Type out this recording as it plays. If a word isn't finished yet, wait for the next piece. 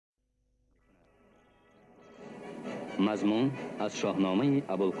مضمون از شاهنامه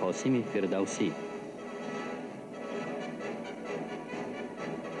ابوالقاسم فردوسی.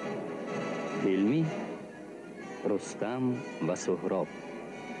 فیلمی رستم و سهراب.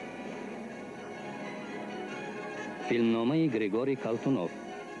 فیلمنامه گریگوری کالتونوف.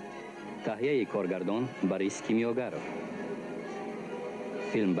 تهیه کارگردان بریس کیمیاگر.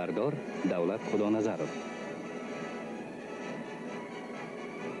 فیلم بردار دولت خدانظر.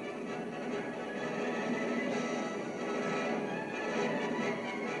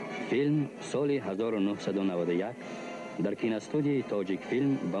 فیلم سال 1991 در کینوستودیوی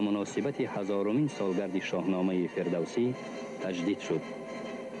تاجیک-فیلم به مناسبت 1000مین سالگرد شاهنامه فردوسی تجدید شد.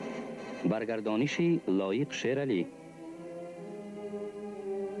 برگردانش لایق شیرعلی.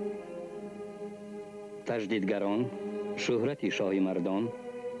 تجدیدگران شۆهرەتی شاهی مردان،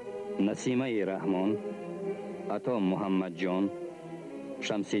 نسیمه رحمان، عطا محمد جان،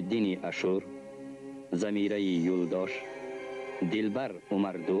 شمس‌الدین اشور، ضمیره یولداش، دلبر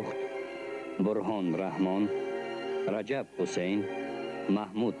عمر دوخت، برهان رحمان، رجب حسین،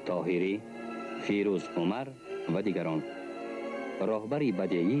 محمود طاهری، فیروز عمر و دیگران. راهبری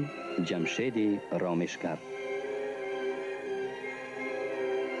بدیعی جمشید رامشگر.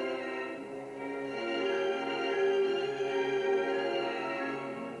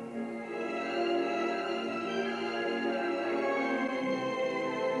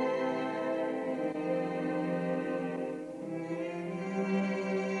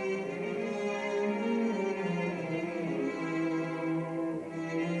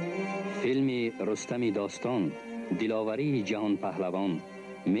 فیلم رستم داستان، دلاوری جهان پهلوان،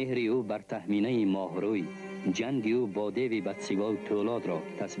 مهر او بر تهمینه ماهروی، جنگ او با دیو بدسگال تولاد را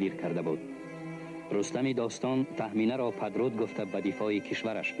تصویر کرده بود. رستم داستان تهمینه را پدرود گفته به دفاع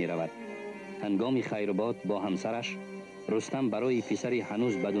کشورش می رود. هنگام خیرباد با همسرش، رستم برای پسری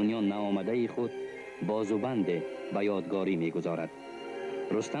هنوز به دنیا نآمده خود بازوبند به یادگاری می گذارد.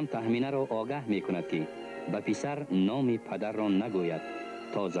 رستم تهمینه را آگاه می کند که به پسر نام پدر را نگوید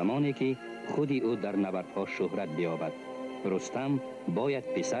تا زمانی که خودی او در نبردها شهرت بیابد. رستم باید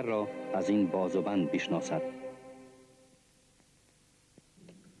پسر را از این بازوبند بشناسد.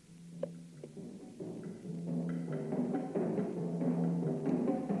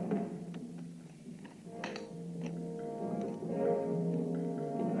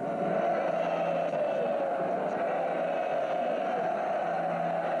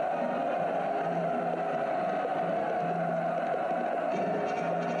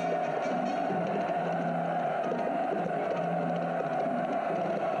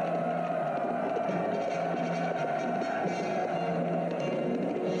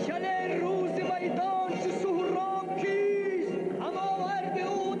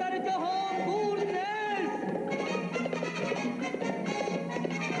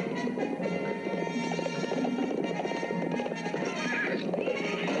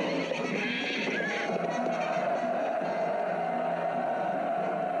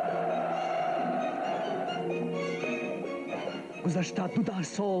 گذشته 12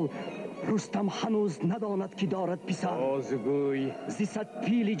 سال رستم هنوز نداند که دارد پسر. بازگوی زی صد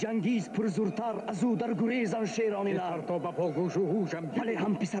پیل جنگیز پرزورتر از او در گریزان شیرانی نر. تا به پاگوش و هوشم ولی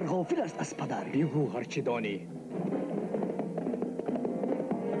هم پسر غافل است از پدر. بگو هرچی دانی.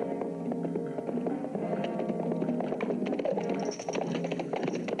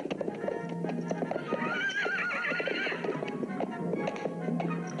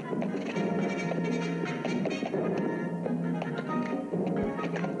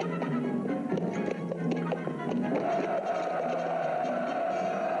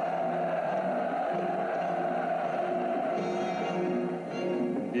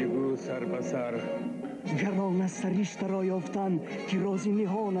 گران از سریشت را یافتن که رازی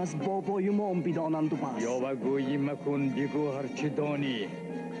نهان از بابای مام بدانند و بس. یا و گویی مکن بگو هرچی دانی.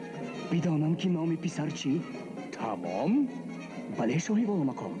 بدانم که نام پسر چی؟ تمام؟ بله شاهی والا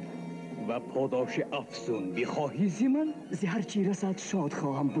مکان. و پاداش افزون بخواهی زی من؟ زی هرچی رسد شاد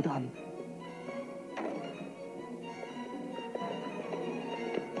خواهم بودن.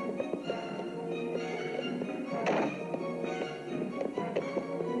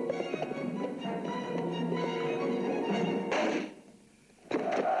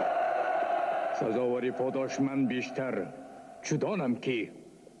 سزاواری پاداش من بیشتر چدانم که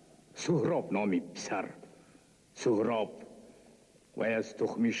سهراب نامی پسر. سهراب و از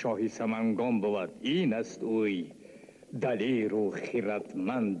تخمی شاهی سمنگان بود. این است اوی دلیر و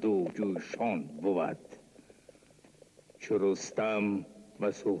خیرتمند و جوشان بود. چو رستم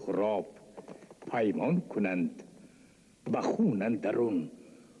و سهراب پیمان کنند به خون اندرون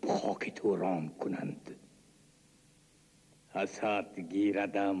خاک توران کنند. حسد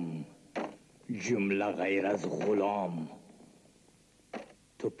گیردم جمله غیر از غلام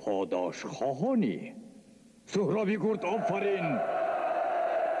تو پاداش خواهانی. سهرابی گرد آفرین.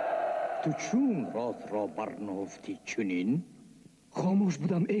 تو چون راز را برنهفتی چنین؟ خاموش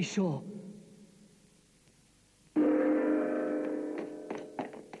بودم ای شاه.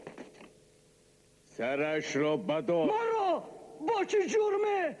 سرش را بدار. مرا با چه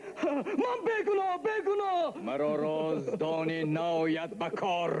جرمه؟ من بگناه. مرا رازدانی ناید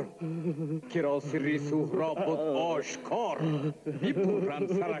بکار که را سری سهراب بود آشکار. میپرم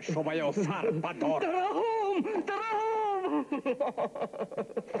سرش را یا سر بدار. درهم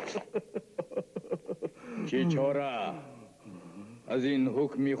چه چاره؟ از این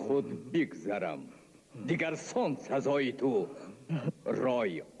حکم خود بگذرم، دیگر سان سزای تو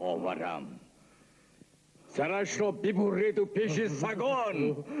رای آورم. سرش را ببرید و پیش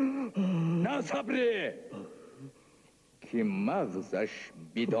سگان نصبره که مغزش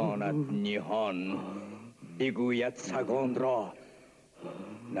بداند نهان. بگوید سگان را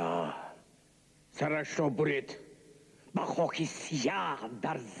نه، سرش را برید با خاک سیاه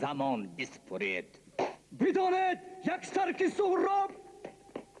در زمان بسپرید. بدانید یک سرک سهراب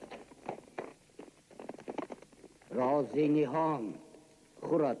رازی نهان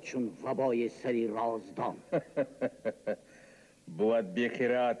خورد چون وبای سری رازدان. بود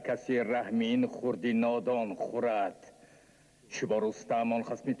بخیرد کسی رحمین خوردی نادان خورد. چه با رستمان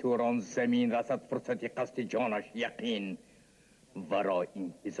خصم توران زمین رسد فرصتی قصد جانش یقین. ورا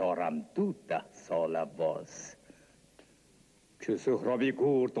انتظارم 12 سال باز. چه سهرابی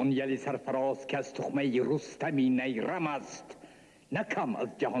گرد اون یلی سرفراز که از تخمه رستمی نیرم است. نکم از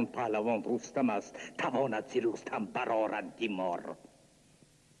جهان پهلوان رستم است، تواند زی رستم برارد دیمار.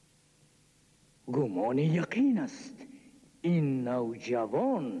 گمان یقین است این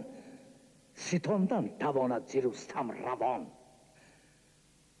نوجوان، ستاندن تواند زی رستم روان.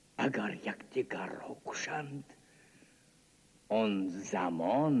 اگر یکدیگر را کشند آن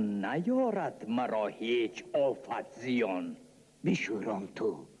زمان نیارد مرا هیچ آفت زیان. بشوران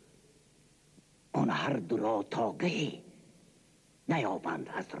تو آن هر دو را تاگهی، نیابند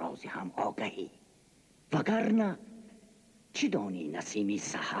از راز هم آگهی. وگرنه چی دانی نسیمی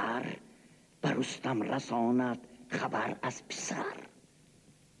سحر، بر رستم رساند خبر از پسر.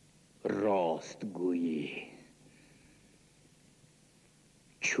 راست گویی،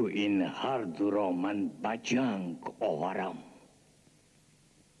 چو این هر دو را من به جنگ آورم.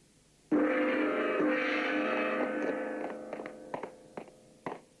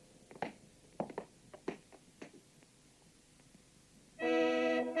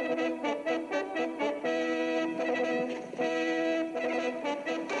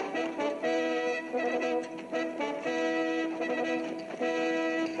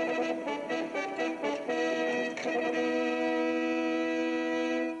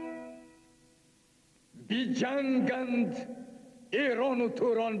 جنگند ایران و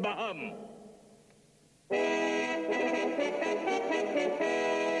توران به هم.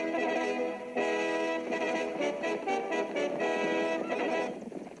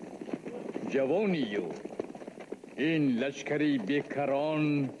 جوانی و این لشکری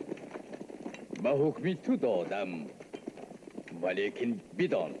بیکران به حکمی تو دادم، ولیکن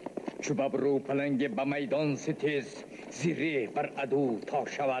بدان چو ببرو پلنگ به میدان ستیز، زیره بر عدو تا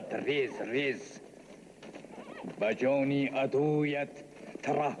شود ریز ریز. به جانی عدویت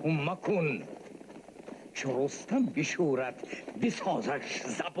ترحم مکن، چو رستم بشورد بسازش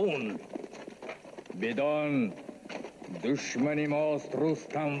زبون. بدان دشمن ماست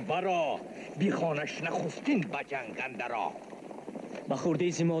رستم ورا، بیخانش نخستین به جنگ اندرا. به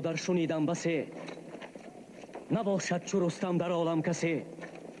خردیز مادر شنیدم بسه، نباشد چو رستم در عالم کسی.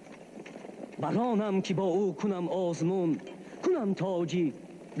 برانم که با او کنم آزمون، کنم تاجی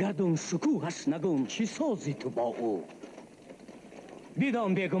گردون شکوهش نگون. چی سازی تو با او؟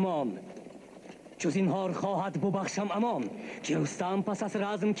 بدان بیگمان چو زینهار خواهد ببخشم امان، که رستم پس از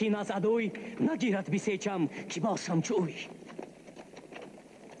رزم کین از عدوی، نگیرد بسیچم که باشم چوی.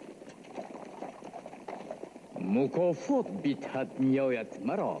 مکافات بیتحد میآید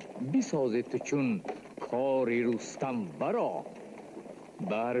مرا، بسازی تو چون کاری رستم برا.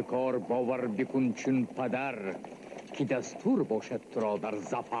 بر کار باور بکن چون پدر، که دستور باشد تو را در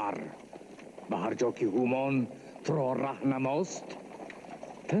ظفر. به هر جا که هومان تو را رهنماست،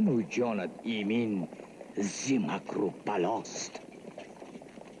 تن و جانت ایمن ز مکر و بلاست.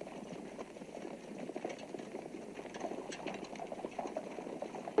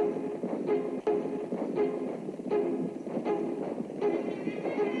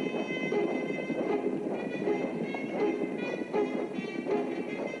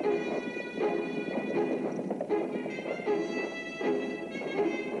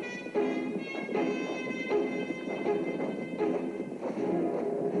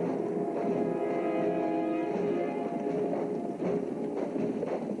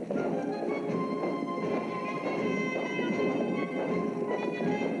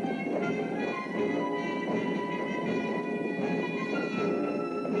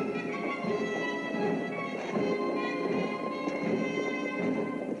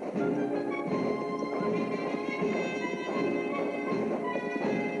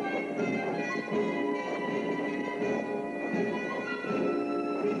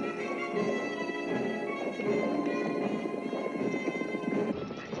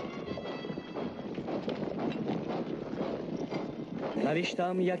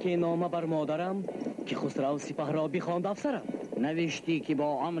 навиштам яке нома бар модарам ки хусрав сипаҳро бихонд афсарам. навишти ки бо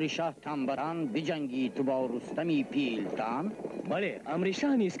амри шаҳ тамбаран биҷангӣ ту бо рустами пилтан? бале, амри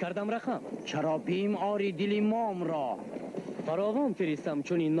шаҳ низ кардам рахам. чаро бим ори дили момро? фаровон фиристам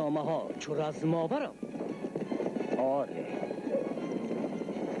чунин номаҳо чу размоварам. оре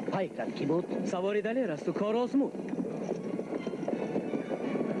пайкат ки буд? савори далер асту кор озмуд.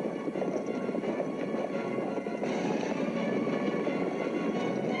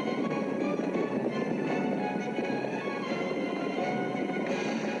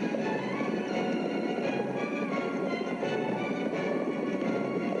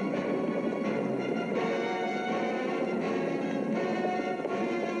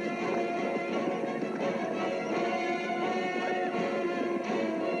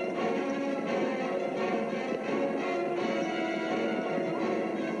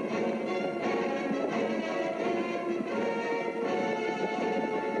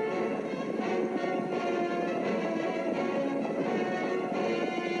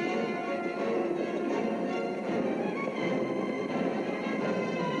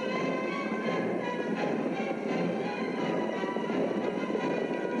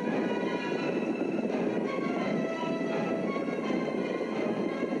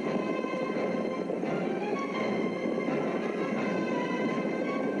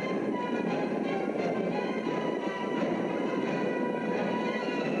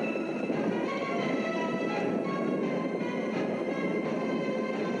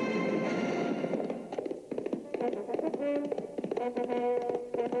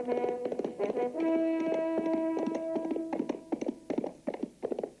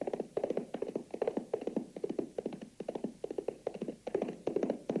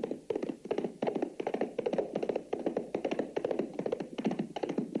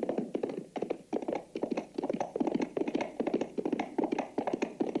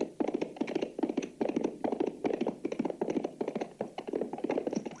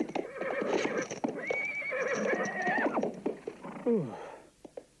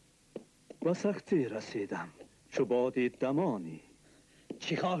 با سختی رسیدم چو بادی دمانی.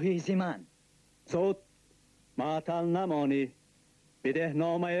 چی خواهی زی من؟ زود معطل نمانی، بده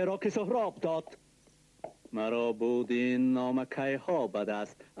نامه را که سهراب داد. مرا بود این نامه کیها بد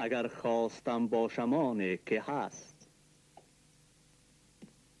است اگر خواستم باشمانی که هست.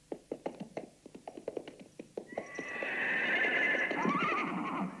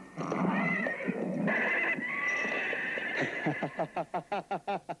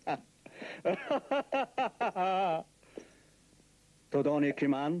 تو دانی که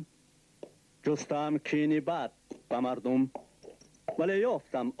من جستم کینی بد به مردم، ولی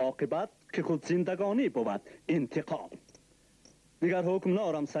یافتم عاقبت که خود زندگانی بود انتقام. دیگر حکم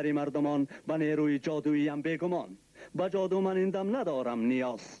نارم سری مردمان، به نیروی جادوییم بیگمان. به جادو من ایندم ندارم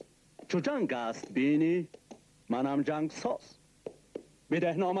نیاز، چو جنگ است بینی منم جنگ ساز.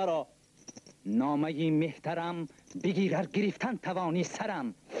 بده نامه را. نامه محترم بگیر گرفتن توانی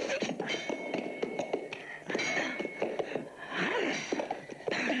سرم.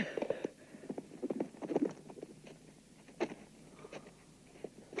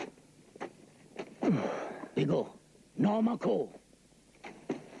 بگو نامه کو.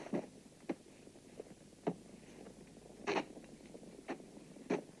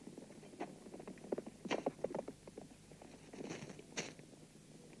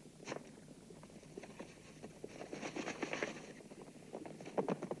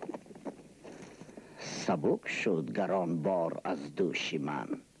 سبک شد گران بار از دوش من،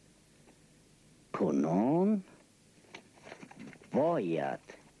 کنون باید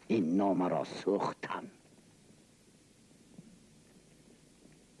این نامه را سوختن.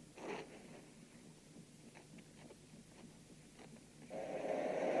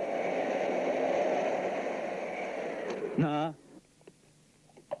 نه،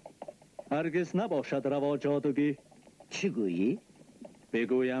 هرگز نباشد روا جادوگی. چی گویی؟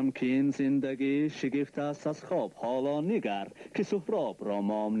 بگویم که این زندگی شگفت است از خواب. حالا نگر که سهراب را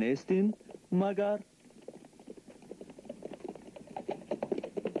مام نیستین مگر.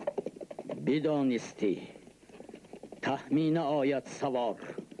 بدانستی تخمین آید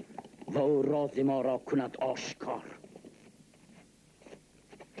سوار و او راز ما را کند آشکار.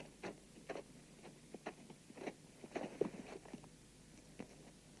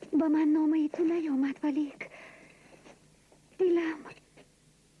 با من نامه تو نیامد ولیک دلم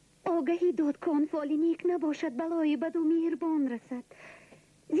آگهی داد که آن فال نیک نباشد، بلای بد و مهربان رسد.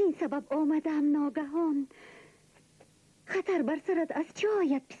 زین سبب آمدم ناگهان. خطر بر سرت از چه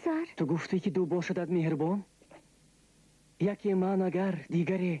آید پسر؟ تو گفتی که دو باشدت مهربان؟ یکی من اگر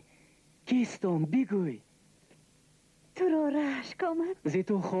دیگری کیستم بگوی. تو را رشک آمد؟ زی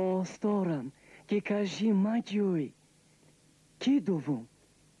تو خواست دارم که کجی مجوی. کی دوم؟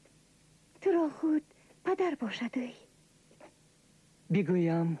 تو را خود پدر باشدوی.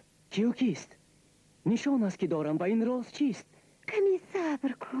 بگویم کیو کیست؟ نشان است که دارم و این راز چیست؟ کمی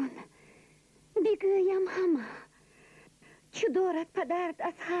صبر کن. بگویم همه. چو دارد پدرت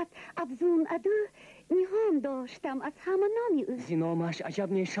از حد افزون ادو، نهان داشتم از همه نامی او. زی نامش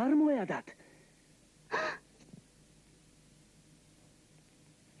عجب نه شرم آیدت.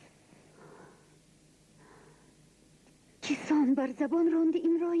 چیسان بر زبان رانده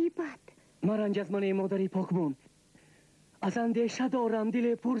این رایی بد. مرنج از من مادری پاکبون، از اندیشه دارم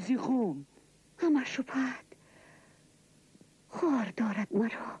دل پرزی خون. همه شبهد خوار دارد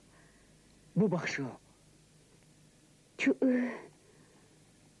مرا. ببخشو. چو او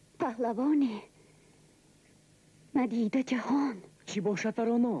پهلوانی ندیده جهان. چی باشد در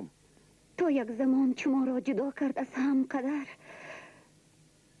آن نام؟ تا یک زمان چو ما را جدا کرد از هم قدر،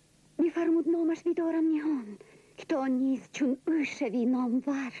 میفرمود نامش بیدارم نهان، که تا نیز چون او شوی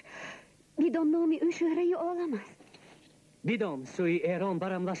نامور، بدان نام او شهره عالم است. بیدام سوی ایران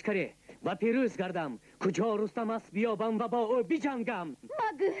برم لشکره و پیروز گردم. کجا رستم است بیابم و با او بجنگم.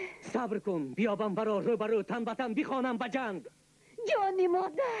 مگو صبر کن بیابم برا رو برو تن به تن بخوانم به جنگ. جانی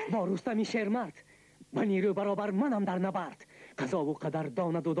مادر با رستمی شیرمرد و نیرو برابر منم در نبرد. قضا و قدر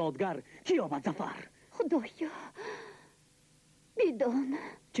داند و دادگر کی یابد ظفر. خدایا بدان.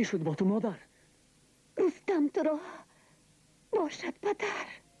 چی شد با تو مادر؟ رستم تو را باشد پدر.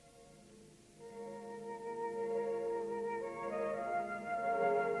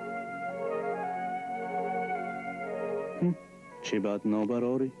 چی بد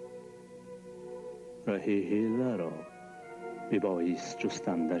نابراری؟ رهی حیله را ببایست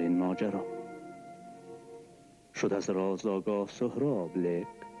جستن در این ماجرا. شد از راز آگاه سهراب، لیک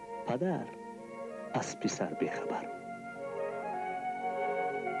پدر از پسر بیخبر.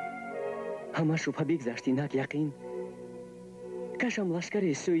 همه شبه بگذشت اینک یقین، کشم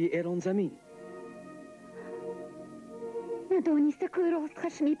لشکر سوی ایران زمین. ندانسته که راست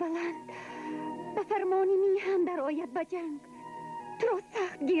خشمی بلند، به فرمانی میهن در آید به جنگ. تو را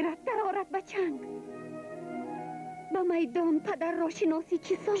سخت گیرد در آرد به چنگ. به میدان پدر را شناسی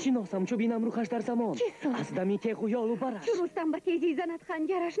چیسان؟ شناسم چو بینم روخش در زمان. چیسان؟ از دمی تیغ و یال و برش. چو رستم به تیزی زند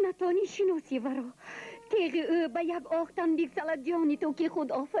خنجرش، نتانی شناسی ورا. تیغ او به یک آختن بگسلد جانی تو که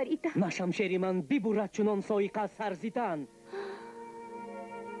خود آفریده. نه شمشیر من ببرد چنان سایقه سرزیتن.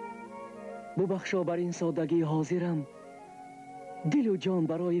 ببخشا بر این سادگی حاضرم، دل و جان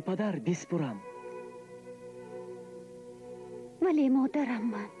برای پدر بسپرم. ولی مادرم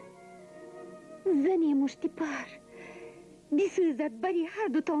من زنی مشتی پر، بسوزد بری هر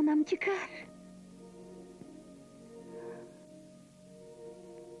دو تانم چکر.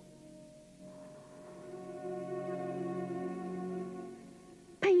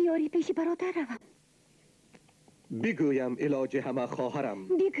 پیاری پیش برادر روم. بگویم علاج همه خواهرم.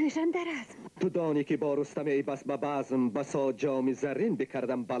 بگوشن در ازم. تو دانی که با رستم ای بس به بزم، بسا جام زرین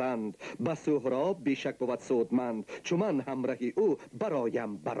بکردم بلند. به سهراب بیشک بود سودمند، چو من همراهی او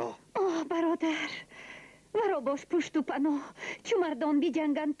برایم برا. آه برادر، ورا باش پشت و پناه. چو مردان بی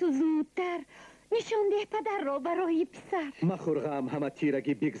جنگن تو زودتر، نشان ده پدر را برای پسر. مخور غم همه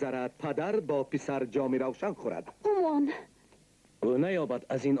تیرگی بگذرد، پدر با پسر جام روشن خورد. همان او نیابد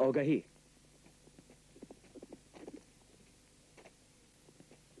از این آگهی.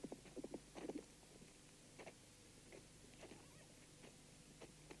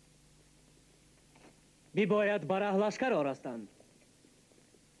 بیباید بره لشکر آرستند.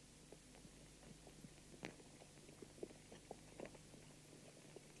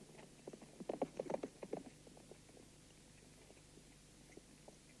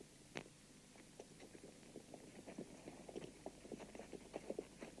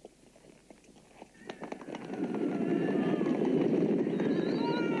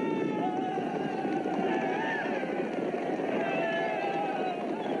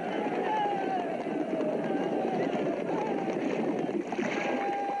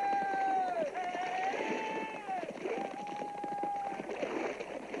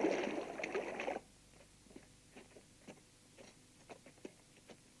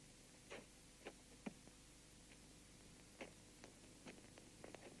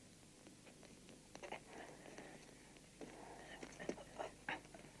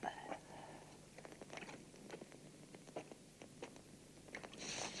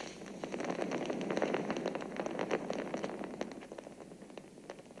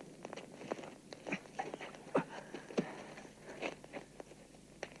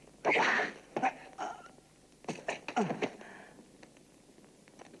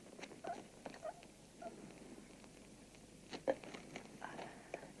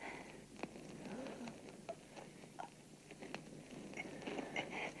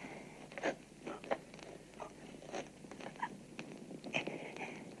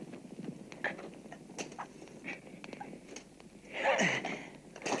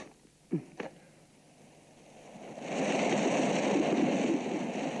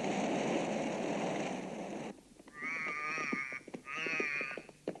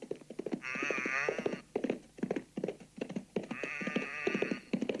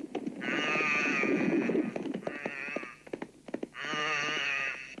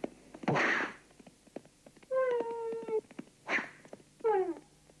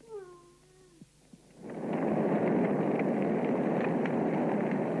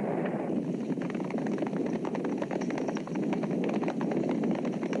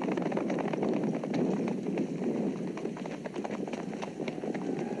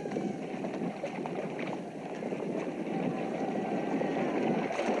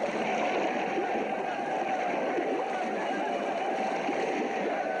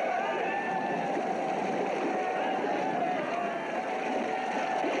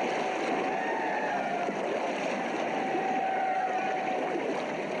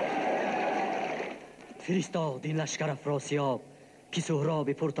 فرستادی لشکر افراسیاب که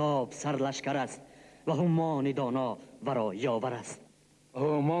سهراب پرتاب سر لشکر است و همان دانا ورا یاور است.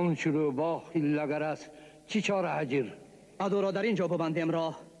 همان شروع با خیلگر است. چی چاره حجیر؟ عدو را در اینجا ببندیم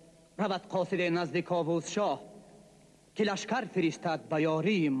راه. رود قاصد نزد کاووس شاه که لشکر فرستد به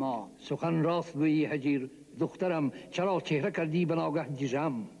یاری ما. سخن راست گویی حجیر. دخترم چرا چهره کردی بناگه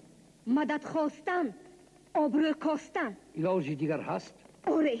دیژم؟ مدد خواستن، آبرو کاستن. علاجی دیگر هست؟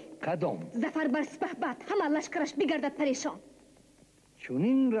 آره. کدام؟ زفر بر سپه بعد همه لشکرش بگردد پریشان. چون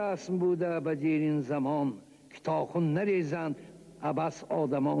این رسم بوده به دیرین زمان که تا خون نریزند عبس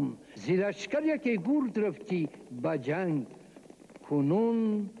آدمان. زیرشکر یکی گرد رفتی به جنگ،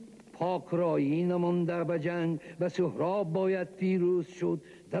 کنون پاکرایی نمانده به جنگ. به سهراب باید پیروز شد،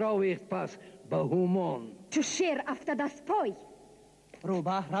 در آویخت پس به هومان. چو شیر افتد از پای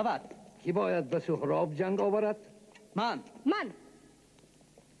روبه رود. کی باید به سهراب جنگ آورد؟ من.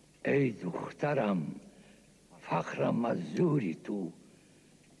 ای دخترم، فخرم از زوری تو.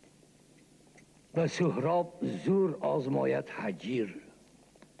 به سهراب زور آزماید حجیر.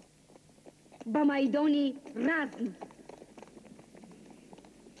 به میدانی رزم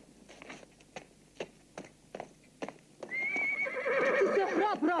تو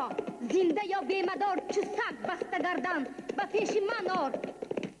سهراب را زنده یا بیمدار چو سگ بسته گردن به پیش من آر.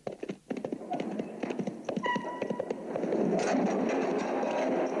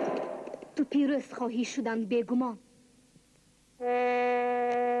 تو پیروز خواهی شدن بیگمان.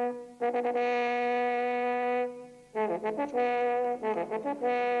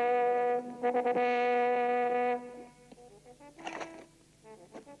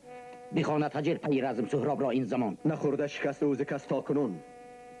 بخواند حجیر پی رزم سهراب را این زمان. نخورده شکست اوز کس تا کنون.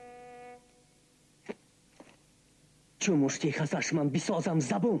 چون مشتی خسش من بسازم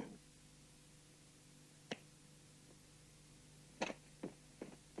زبون.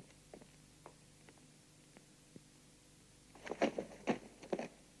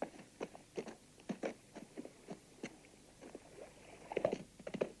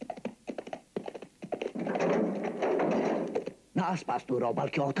 نه اسب است او را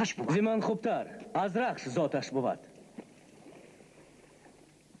بلکه آتش بود. زمان خوبتر از رخش ذاتش بود.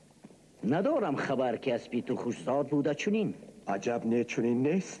 ندارم خبر که اسبی تو خوشزاد بوده چنین. عجب نه چنین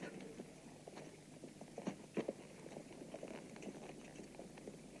نیست.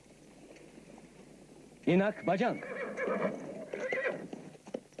 اینک بجنگ.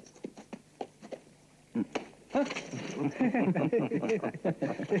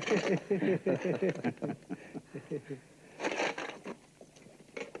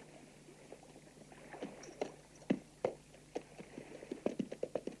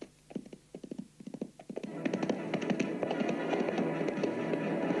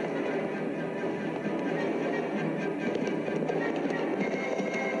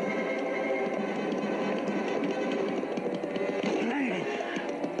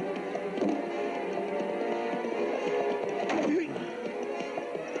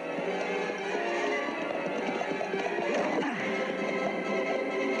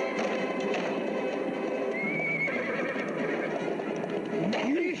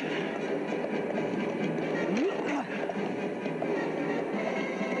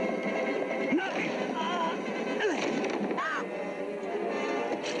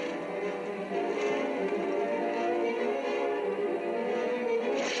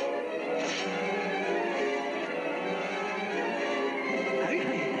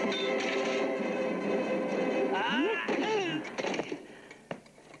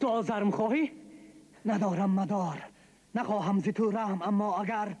 تو آزرم خواهی؟ ندارم مدار. نخواهم زی تو رحم، اما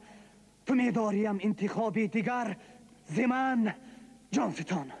اگر تو میداریم انتخابی دیگر زمن جان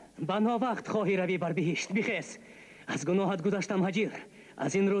ستان. بنا وقت خواهی روی بر بهشت. بخیز از گناهت گذشتم حجیر.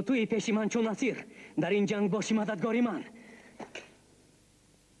 از این رو توی پیش من چون اسیر. در این جنگ باشی مددگاری من.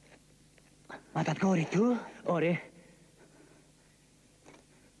 مددگاری تو؟ آره.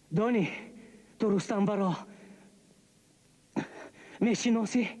 دانی تو رستم ورا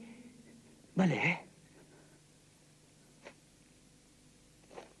میشناسی؟ بله.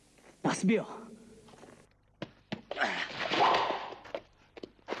 پس بیا.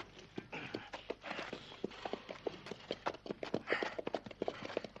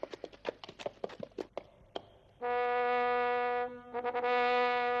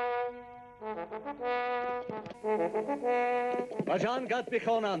 به جنگت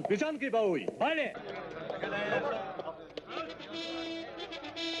بخوانند، به جنگی با اوی. بله.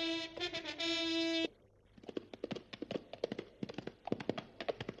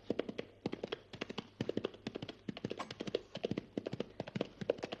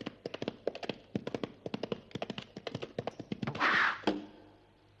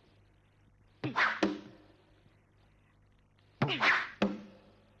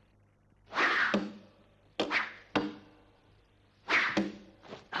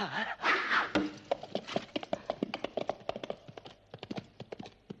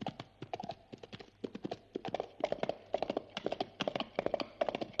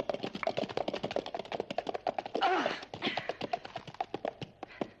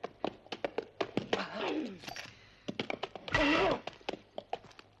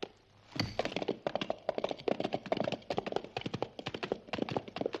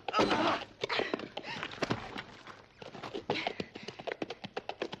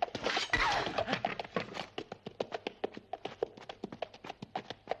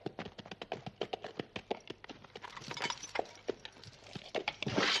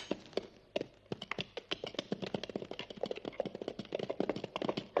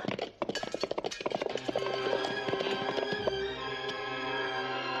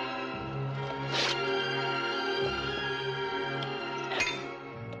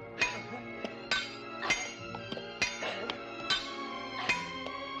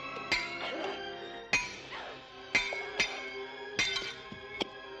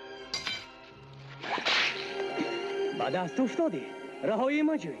 ба даст уфтодӣ. раҳоӣ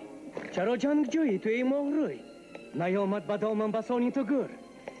маҷӯй. чаро ҷангҷӯӣ туи моҳрӯй? наёмад ба доман басони ту гур.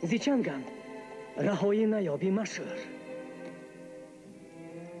 зичангам раҳоӣ наёбӣ машӯр.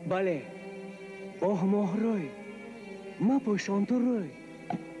 бале оҳ моҳрӯй, мапӯшон ту рӯй.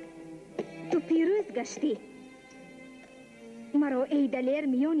 ту пирӯз гаштӣ. маро эй далер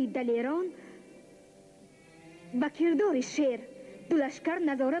миёни далерон ба кирдори шер. ду лашкар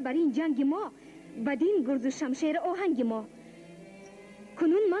назора бар ин ҷанги мо, бадин гурзу шамшер оҳанги мо.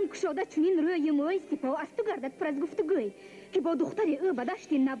 кунун ман кушода чунин рӯи мӯи сипоҳ аз ту гардад пур аз гуфтугӯй, ки бо духтари ӯ ба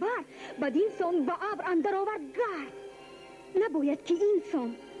дашти набар бадин сон ба абр андар овард гард. набояд ки ин сон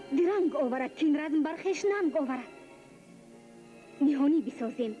диранг оварад, ки ин разм бар хеш нанг оварад. ниҳонӣ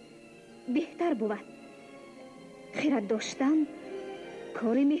бисозем, беҳтар бувад. хират доштан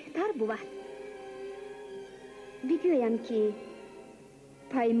кори меҳтар бувад. бигӯям ки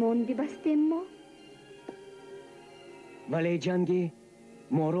паймон бибастем мо. вале ҷанги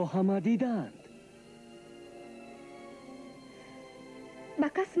моро ҳама диданд. ба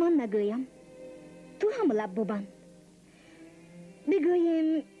кас ман нагӯям, ту ҳам лаб бубанд. бигӯем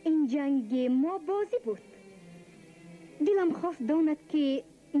ин ҷанги мо бозӣ буд. дилам хост донад ки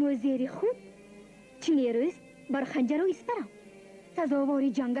мӯзери худ чӣ нерӯст бар ханҷару испарам. сазовори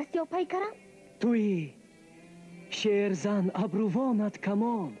ҷанг аст ё пайкарам? туи шерзан абрувонат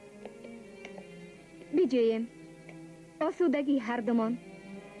камон. биҷӯем осудагӣ ҳардумон.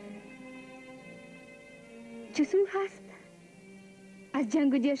 чусӯ ҳаст аз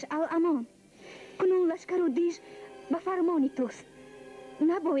ҷангу ҷӯш аламон. кунун лашкару диш ба фармони туст.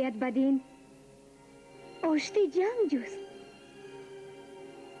 набояд бадин ошти ҷанг ҷуст.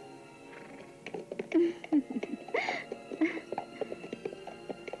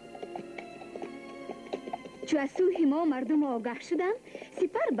 чу аз сӯҳи мо мардум огаҳ шуданд,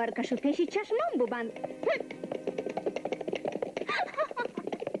 сипар баркашу пеши чашмон бубанд.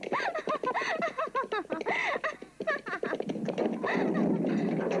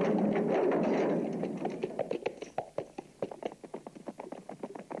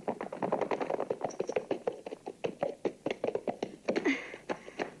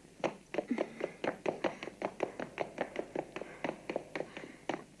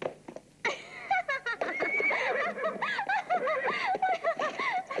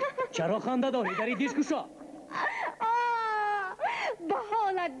 چرا خنده داری؟ داری دیش کشا؟ به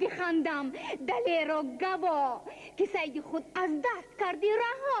حالت بخندم دلیر و گوا که سید خود از دست کردی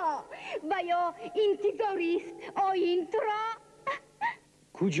رها و یا انتظاریست آین تو را.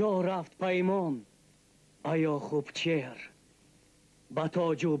 کجا رفت پیمان؟ آیا خوب چهر به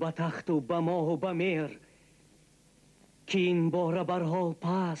تاج و به تخت و به ماه و به مهر که این باره بر حال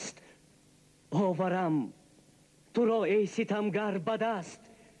پست آورم تو را ای ستمگر به دست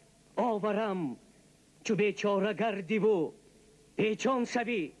آورم چو بیچاره گردی و پیچان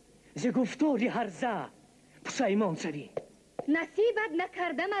شوی ز گفتاری هرزه پشیمان شوی. نصیبت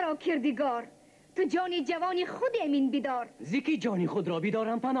نکرده مرا کردگار، تو جان جوانی خود امین بیدار. زکی جانی خود را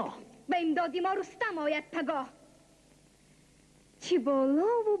بیدارم پناه، به امدادی ما رستم آید پگاه. چی بالا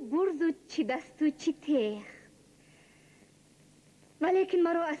و برز و چی دست و چی تیخ، ولیکن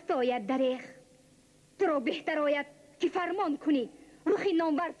مرا از تو آید دریخ. تو را بهتر آید که فرمان کنی، روخی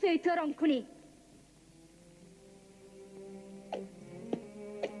نامور سوی توران کنی.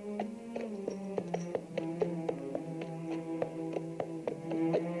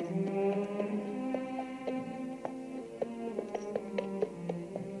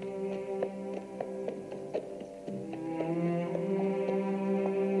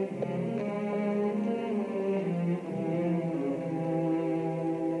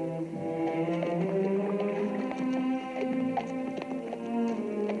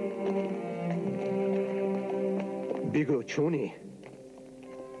 بگو چونی؟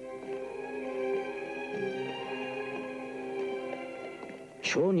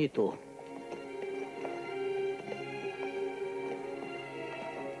 چونی تو؟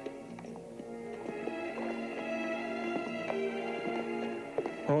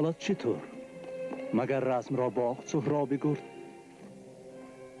 حالت چطور؟ مگر رسم را باخت سهراب گرد؟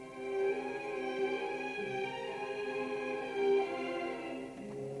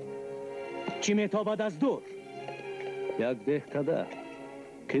 چی میتابد از دور؟ یک دهکده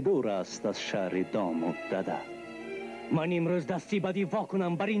که دور است از شهر دام و دده. من امروز دستی بدی وا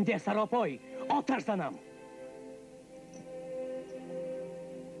کنم بر این ده سراپای آتش زنم.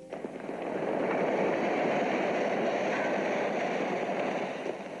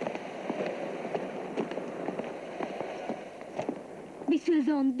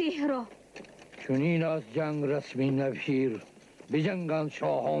 بسوزان ده را. چونین از جنگ رسمی نفیر، بجنگان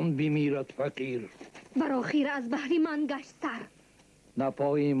شاهان بمیرد فقیر. بر آخیر از بحری من گشت سر.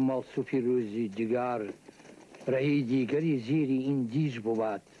 نپاییم ما صوفی روزی دیگر، رهی دیگری زیر این دیج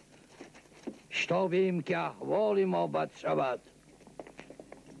بود. شتابیم که احوال ما بد شود.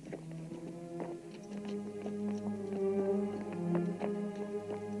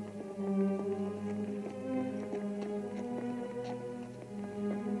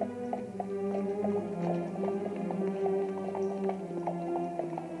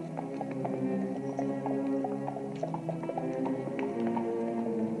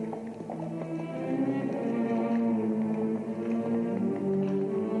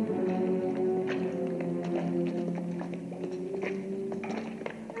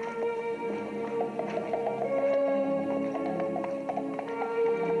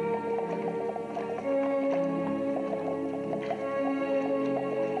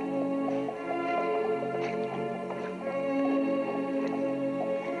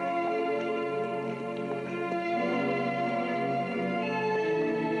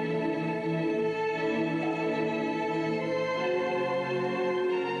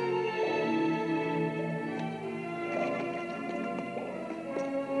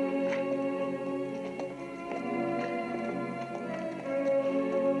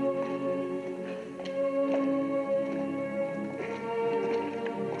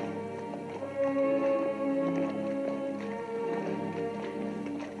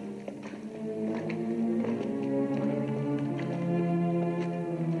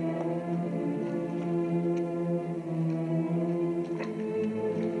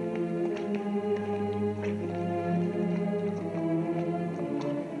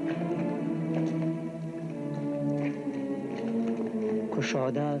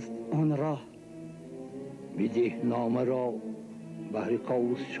 گشاده است آن راه. میده نامه را بهر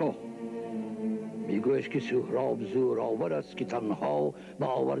کاووس شاه. میگویش که سهراب زورآور است که تنها به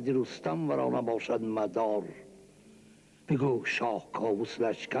آورد رستم ورا نباشد مدار. بگو شاه کاووس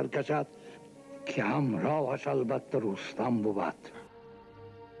لشکر کشد که همراهش البته رستم بود.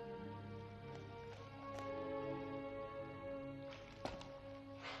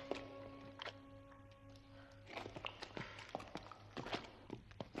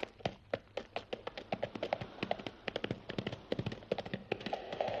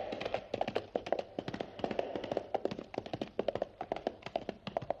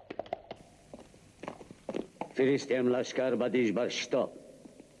 فرستیم لشکر بدیش بر شتاب.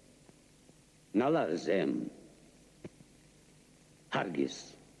 نلرزیم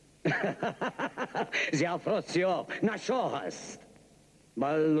هرگز. زی افراسیاب نه شاه است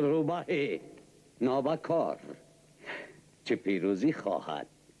بل روباه نابکار. چه پیروزی خواهد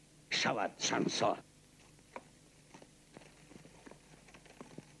شود شمسار.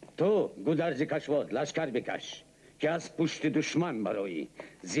 تو گودرز کشواد لشکر بکش که از پشت دشمن برایی.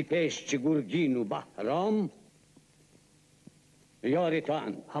 زی پیش چه گرگین و بهرام یاری تو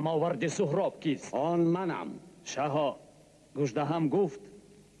اند. هماورد سهراب کیست؟ آن منم. شاها گژده هم گفت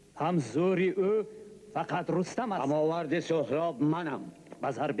هم زوری او فقط رستم است. هماورد سهراب منم.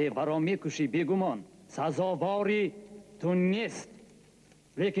 بزر به برا میکشی بیگمان سزاواری تو نیست.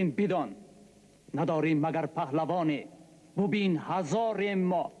 لیکن بدان نداریم مگر پهلوانی ببین هزار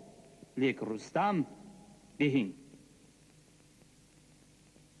ما. لیک رستم بهین.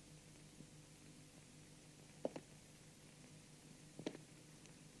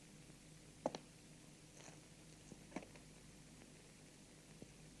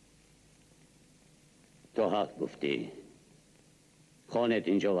 تو حق گفتی. خانت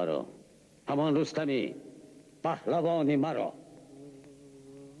اینجا ورا. همان رستمی پهلوانی مرا.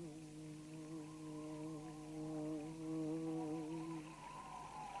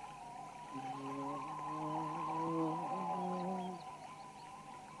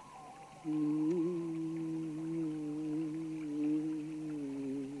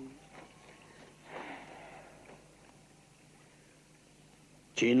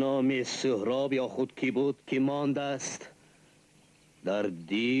 چی نام سهراب یا خود کی بود که مانده است در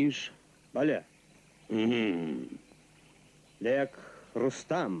دیش؟ بله. لیک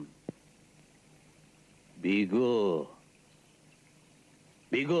رستم. بیگو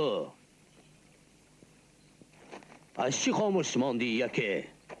از چی خاموش ماندی یکی؟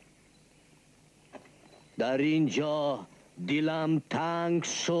 در اینجا دلم تنگ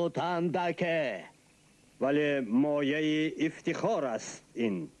شد اندکه. ولی مایه افتخار است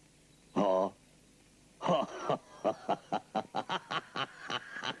این. ها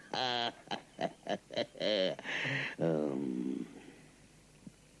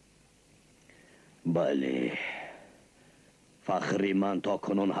بله، فخری من تا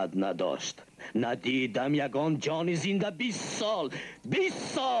کنون حد نداشت. ندیدم یگان جان زنده 20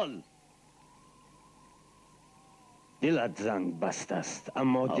 سال. دلت زنگ بست است،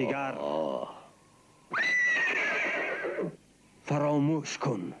 اما دیگر فراموش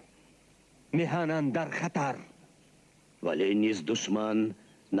کن. میهنن در خطر. ولی نیز دشمن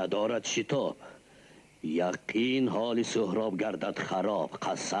ندارد شتاب. یقین حال سهراب گردد خراب.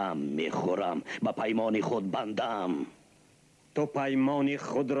 قسم میخورم به پیمان خود بندم. تو پیمان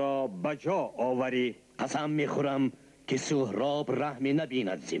خود را بجا آوری. قسم میخورم که سهراب رحمی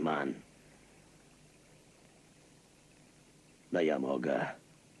نبیند زی من. نیم آگه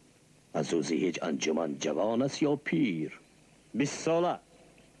از اوزی هیچ انجمن جوان است یا پیر؟ 20 ساله.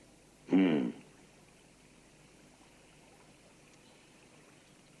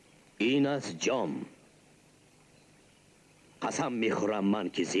 این از جام. قسم میخورم من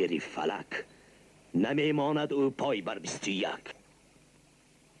که زیر فلک نمیماند او پای بر 21.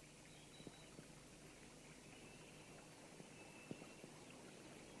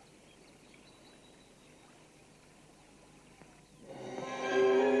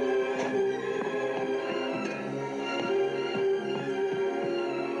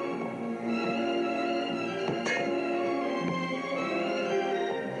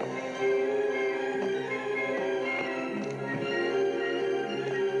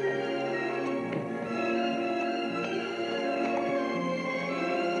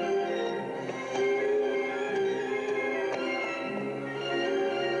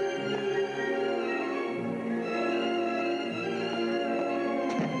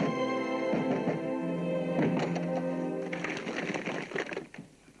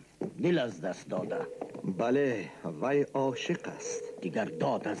 دل از دست داده. بله، وی عاشق است. دیگر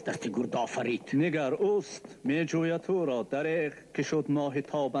داد از دست گرد آفرید. نگر اوست میجوید تو را دریغ که شد ماه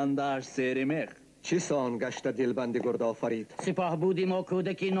تابندش زیر میخ. چی سان گشت دلبند گرد آفرید؟ سپاه بودی ما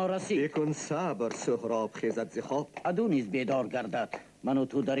کودکی نارسی. بکن صبر سهراب خیزد ز خواب. عدو نیز بیدار گردد. من و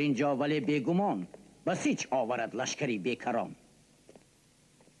تو در اینجا ولی بیگمان. بسیچ آورد لشکری بیکران.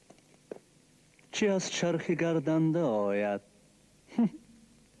 چی از چرخ گردنده آید؟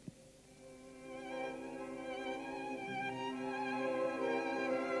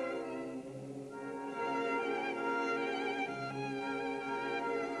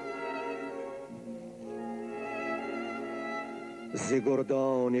 ز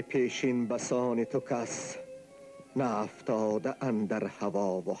گردان پیشین بسان تو کس نافتاده اندر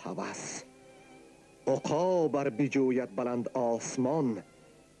هوا و هوس. عقاب بر بجوید بلند آسمان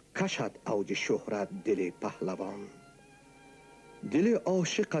کشد اوج شهرت دل پهلوان. دل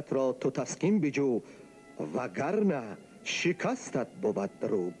عاشقت را تو تسکین بجو وگرنه شکستت بود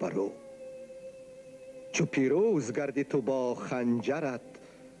رو برو. چو پیروز گردی تو با خنجرت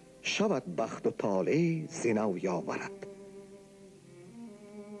شود بخت و طالع ز نو یاورد.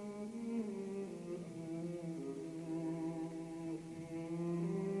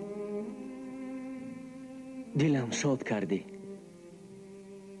 دلم شاد کردی.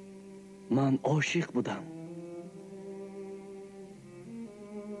 من عاشق بودم.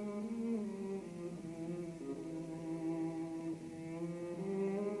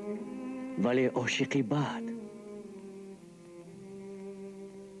 ولی عاشقی بعد.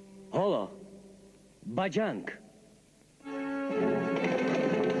 حالا با جنگ.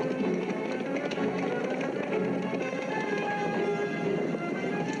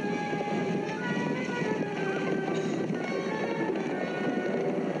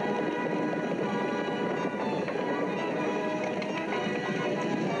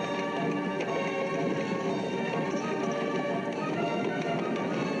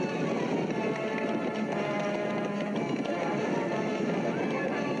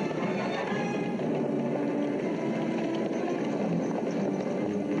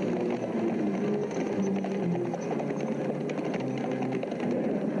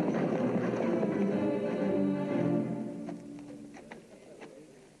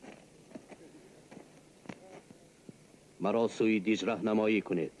 مرا سوی دیج راهنمایی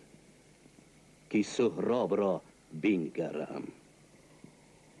کنید که سهراب را بینگرم.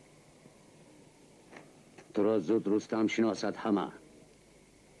 تو را زود رستم شناسد همه.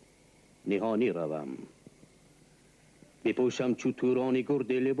 نهانی روم بپوشم چو تورانی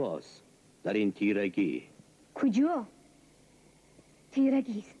گرد لباس در این تیرگی. کجا؟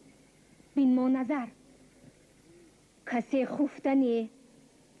 تیرگیست. بین ما نظر. کسی خفتنی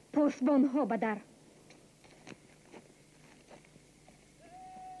پاسبان ها بدر.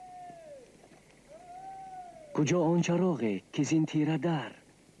 کجا آن چراغی که زین تیره در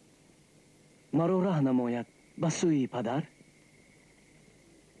مرا راه نماید به سوی پدر؟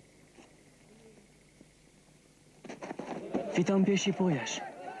 فیتم پیشی پایش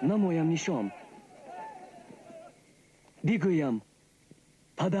نمایم نشام بگویم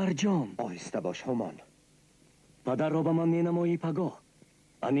پدر جان. آهسته باش همان. پدر را به من مینمایی پگاه.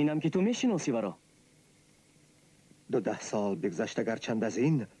 امینم که تو میشناسی ورا. 12 سال بگذشت اگر چند از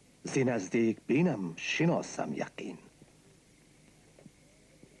این زی نزدیک بینم شناسم یقین.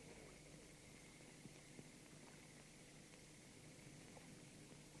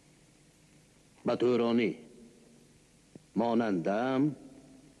 به تورانی مانندم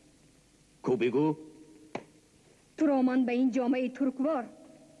کو بگو. تو را من به این جامعه ترکوار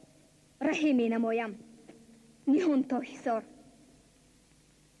رهی می نمایم، نهان تا حصار.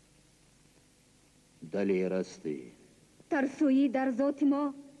 دلیر استی ترسویی در ذات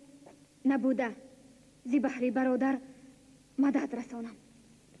ما نبوده، زی بحری برادر مدد رسانم.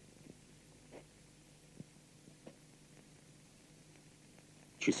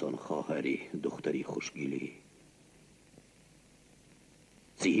 چیسان خواهری دختری خوشگیلی،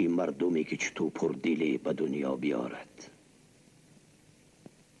 زی مردمی که چطور پر دلی به دنیا بیارد.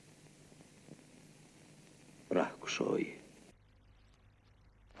 ره کشای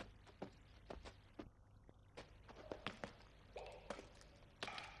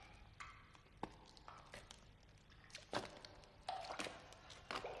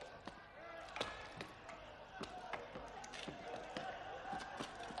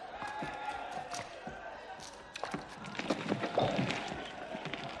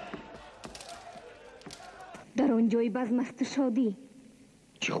در آنجای بزم است شادی.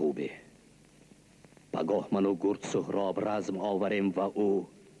 چه خوبه. پگاه من و گرد سهراب رزم آوریم و او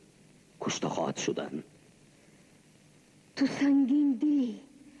کشته خواهد شدن. تو سنگین دلی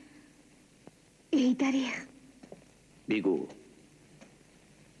ای دریغ. بگو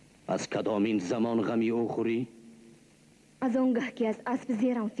از کدامین زمان غمی او خوری؟ از آنگه که از اسب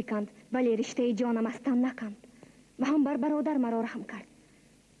زیرم فکند ولی رشته جانم استم نکند و هم بر برادر مرا رحم کرد.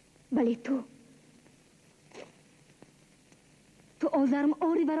 ولی تو آزرم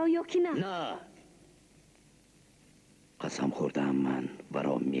آری ورا یا کی نه؟ نه، قسم خوردم من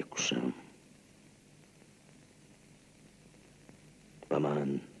ورا میکشم. به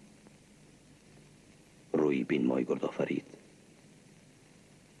من روی بین مای گرد آفرید.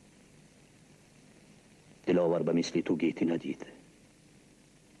 دلاور به مثل تو گیتی ندید.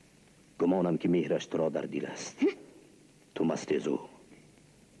 گمانم که مهرش تو را در دل است. تو مستیزو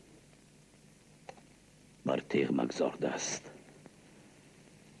بر تیغ مگذارده است.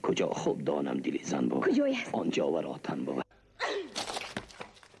 کجا خوب دانم دلی زن بود، کجای است؟ آنجا ورا تن بود.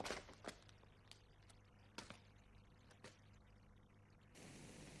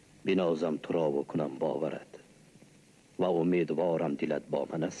 بنازم تو را و کنم باورت و امیدوارم دلت با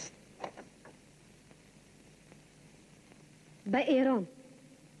من است. به ایران.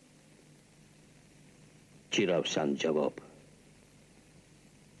 چی روشن جواب.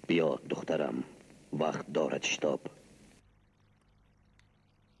 بیا دخترم، وقت دارد شتاب.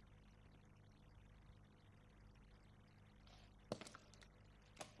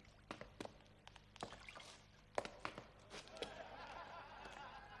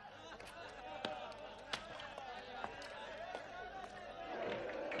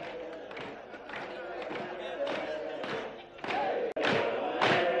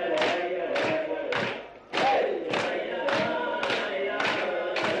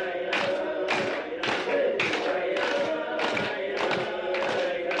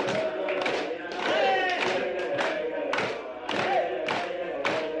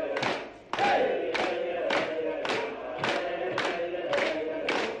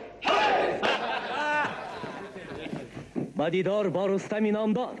 بدیدار با رستمی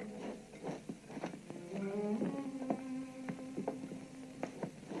نامدار.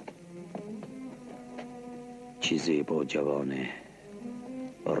 چیزی با جوانه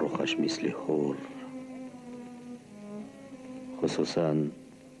رخش مثل حور، خصوصا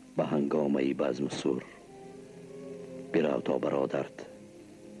به هنگامی بزم سور. برو تا برادرت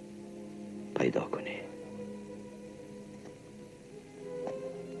پیدا کنی.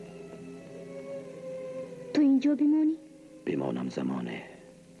 تو اینجا بمانی؟ بمانم زمانه.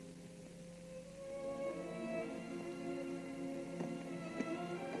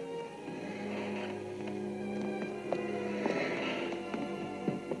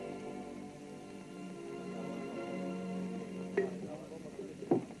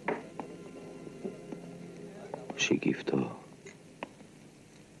 شگفتا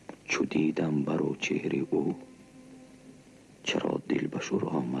چو دیدم برو چهره او، چرا دل بشور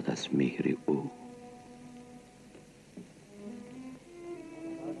آمد از مهر او.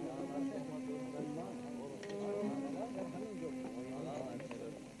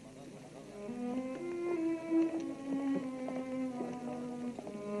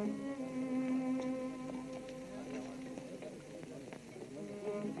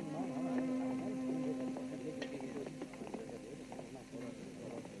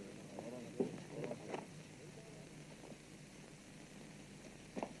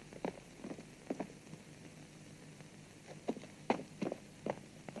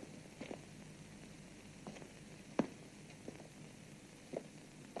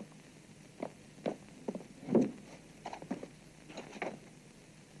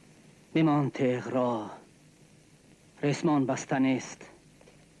 بمان تیغ را ریسمان بسته نیست.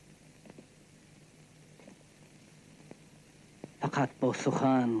 فقط با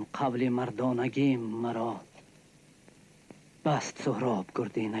سخن قول مردانگی مرا بست سهراب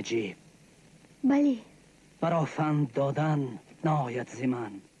گردی نجیب. بله. برا فند دادن ناید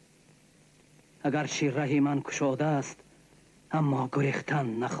زمن. اگر رهی من کشاده است اما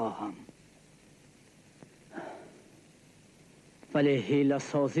گریختن نخواهم. ولی حیله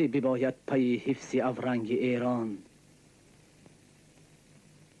سازی بباید پی حفظ اورنگ ایران.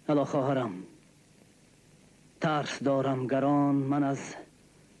 الا خواهرم، ترس دارم گران من از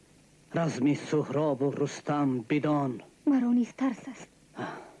رزم سهراب و رستم بدان. مرا نیز ترس است.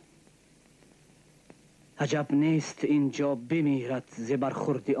 عجب نیست اینجا بمیرد ز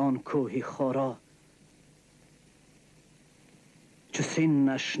برخورد آن کوه خارا، چو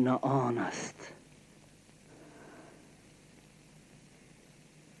سنش نه آن است.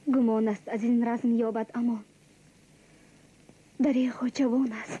 گمان است از این رزم یابد امان. دریغ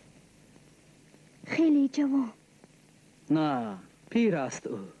جوان است، خیلی جوان. نه، پیر است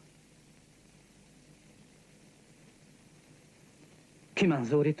او. کی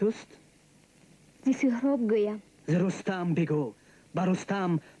منظوری توست؟ زی سهراب گویم. ز رستم بگو. بر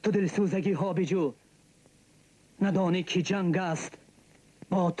رستم تو دلسوزگی ها بجو. ندانی که جنگ است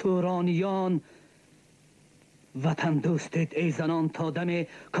با تورانیان. وطن دوستید ای زنان تا دم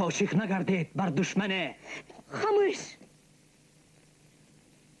کاشیخ نگردید بر دشمنه. خاموش.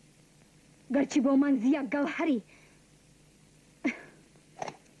 گرچه با من زیاد گوهری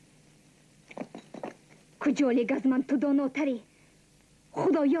کجالیگ از من تو داناتری.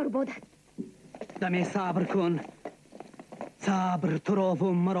 خدا یار بادد. دمی صبر کن. صبر تو را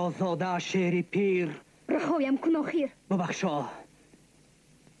و مرا زاده شیر پیر. رهایم کن آخیر. ببخشا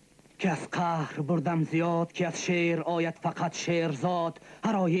که از قهر بردم زیاد، که از شیر آید فقط شیرزاد.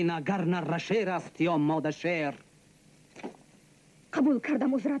 هر آینه گر نر شیر است یا ماده شیر. قبول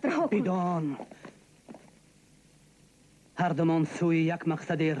کردم عذرت، رها کن. بدان هر دومان سوی یک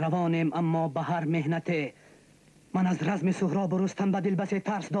مقصد روانیم، اما به هر مهنت من از رزم سهراب و رستم به دل بسی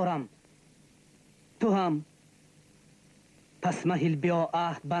ترس دارم. تو هم. پس مهل بیا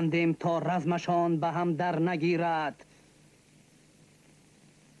عهد بندیم تا رزمشان به هم در نگیرد.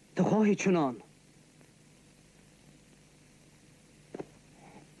 تو خواهی چنان؟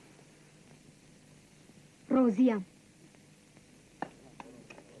 راضیم.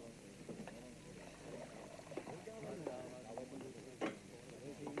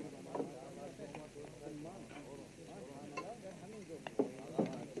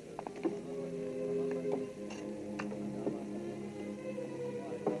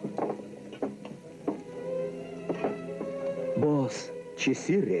 باز چی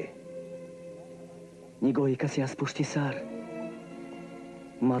سیره؟ نگاهی کسی از پشت سر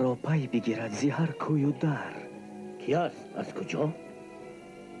مرا پی بگیرد زی هر کوی و در. کی است؟ از کجا؟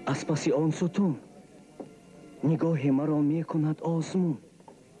 از پس آن ستون نگاه مرا می کند آزمون.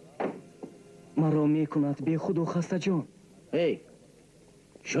 مرا می کند بی خود و خسته جان. هی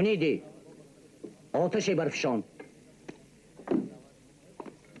شنیدی؟ آتش برفشان.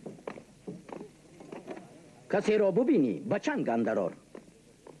 کسی را ببینی به چنگ اندر آر.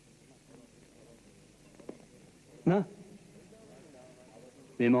 نه،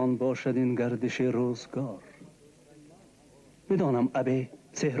 بمان باشد این گردش روزگار. بدانم ابی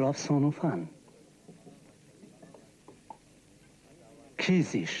سحر افسان و فن کی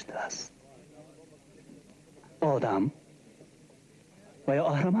زیشت است، آدم و یا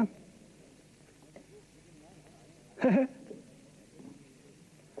اهرمن؟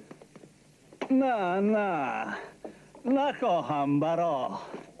 نه نخواهم برا.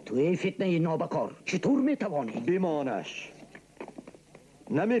 توی فتنه نابکار چطور میتوانی؟ بیمانش.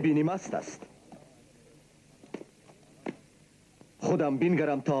 نمیبینی مست است. خودم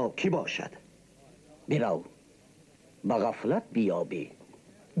بینگرم تا کی باشد. برو به غفلت بیابی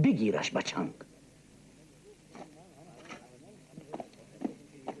بگیرش به چنگ.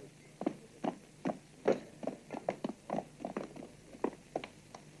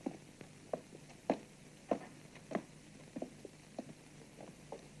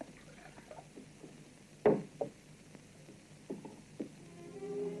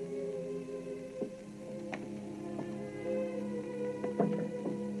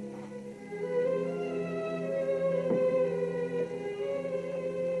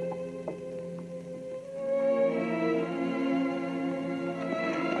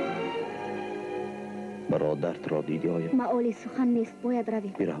 برادرت را دیدی آیا؟ معالی سخن نیست، باید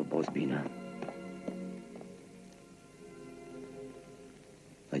رویم. بیره باز بینم.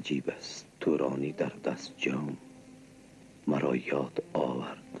 عجیب است تورانی در دست جام مرا یاد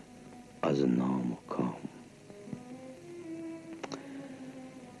آورد. از نام و کام.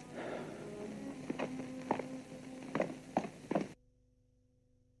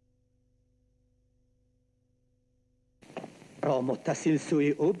 را متصل سوی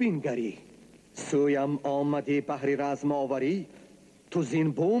او بینگری، سویم آمدی بهر رزم آوری. تو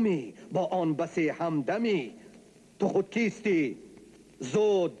زین بومی با آن بسی همدمی، تو خود کیستی؟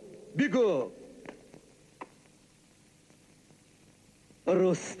 زود بگو.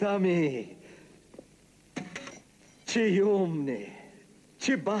 رستمی، چه یمنی،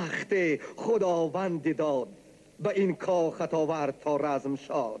 چه بخت خداوند داد، به این کاخت آورد تا رزم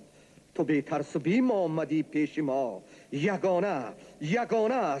شاد. تو بی ترس و بیم آمدی پیش ما،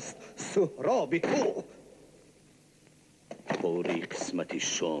 یگانه است سهراب تو. بوری قسمتی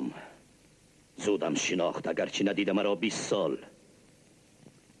شم، زودم شناخت اگرچه ندیده مرا 20 سال.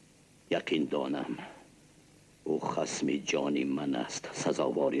 یقین دانم او خصم جانی من است،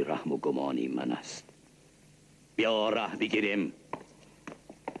 سزاواری رحم و گمانی من است. بیا ره بگیریم.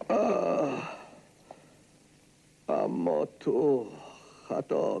 اما تو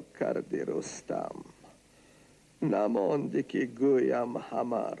خطا کردی رستم، نمانده که گویم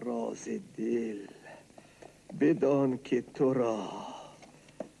همه راز دل. بدان که تو را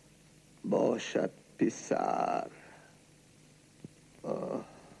باشد پسر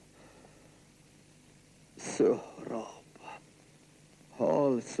سهراب.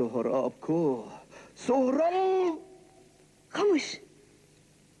 حال سهراب کو؟ سهراب! خاموش.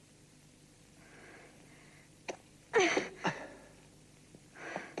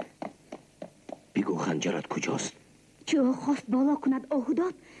 بگو خنجرت کجاست؟ چه او خواست بالا کند آهو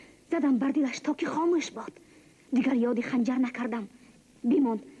داد، زدم بر دلش تا که خاموش باد. دیگر یاد خنجر نکردم،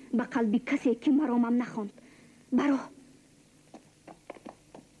 بیماند به قلبی کسی که مرامم نخواند. برو.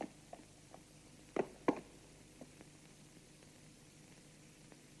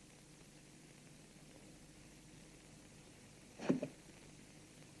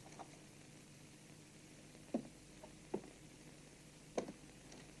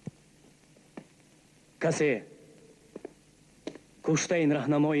 کسی کشته این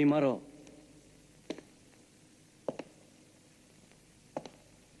راهنمای مرا،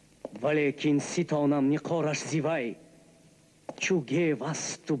 ولیکن ستانم نقارش زیوی. چو گیو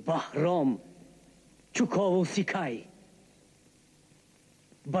است تو بهرام، چو کاووسی کی.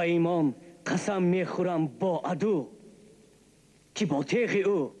 با ایمان قسم میخورم با عدو، که با تیغ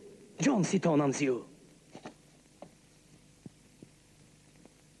او جان ستانم زی او.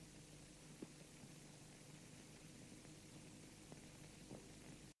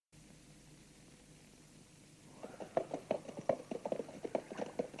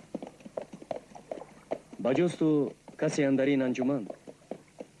 بجز تو کسی اندر این انجمن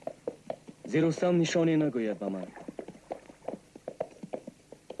ز رستم نشانی نگوید به من.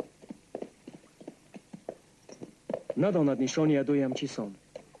 نداند نشانی ادویم چیسان،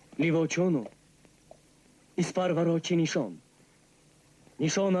 لیوا چونو اسپرورا چی نشان.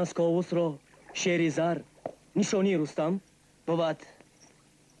 نشان از کاووس را شیر زر، نشانی رستم بود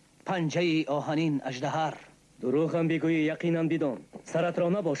پنجه آهنین اژدهر. دروغم بگویی یقینا بدان، سرت را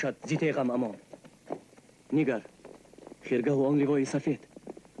نباشد ز تیغم امان. نگر خیرگاه و آن لیوای سفید،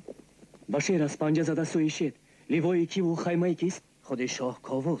 با شیر از پنجه زده سوی شید. لیوای کی و خیمه کیست؟ خود شاه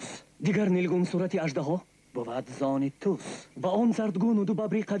کاووس. دیگر نیلگون صورت اژدها بود زان توس. با آن زردگون و دو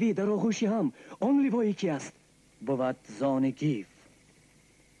ببری قوی در آغوشی هم. آن لیوای کی است؟ بود زان گیو.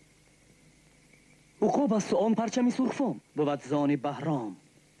 عقاب است و آن پرچم سرخفام. بود زان بهرام.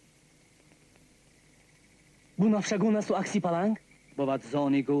 بنفشگون است و عکسی پلنگ. بود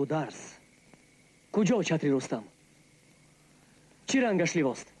زان گودرز. کجا چتری رستم؟ چی رنگش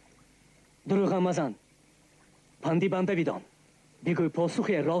لیواست؟ دروغم مزن، پندی بنده بیدان. بگوی پاسخ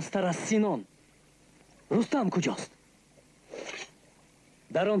راستر از سینان. رستم کجاست؟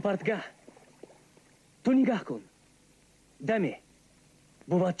 در آن پرتگه تو نگاه کن. دمه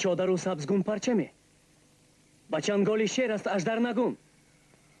بود چادر و سبزگون پرچمه. با چنگال شیر است اژدر نگون.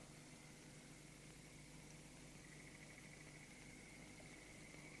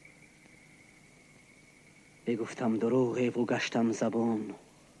 بگفتم دروغی و گشتم زبان.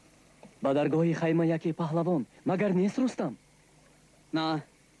 با درگاه خیمه یکی پهلوان، مگر نیست رستم؟ نه،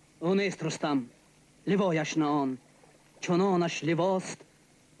 او نیست رستم. لیوایش نه آن، چنانش لیواست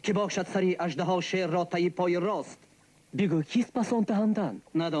که باشد سری اژدها شیر را طی پای راست. بگو کیست پس آن تهمتن؟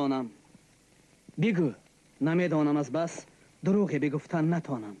 ندانم. بگو. نمیدانم، از بس دروغی بگفتن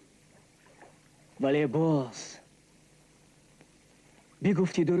نتانم. ولی باز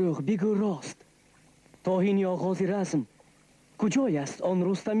بگفتی دروغ، بگو راست. تاهین آغاز رزم کجای است آن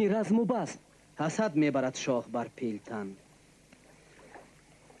رستمی رزم و بزم؟ حسد میبرد شاه بر پیلتن.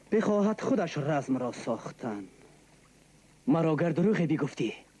 بخواهد خودش رزم را ساختن. مرا گر دروغی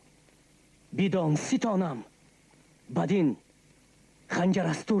بگفتی بدان ستانم. بدین خنجر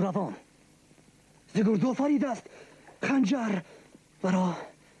از تو روان. زگرد آفریداست خنجر برا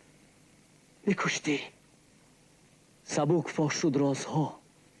بکشتی. سبک فاش شد رازها.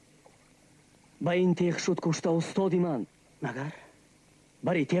 با این تیغ شد کشته استادی من. مگر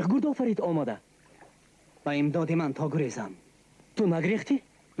برای تیغ گرد آفرید آمده. با امداد من تا گریزم. تو نگریختی؟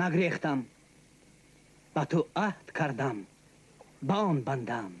 نگریختم. با تو عهد کردم. با آن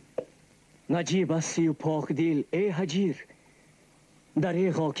بندم. نجیب هستی و پاک دل ای حجیر. در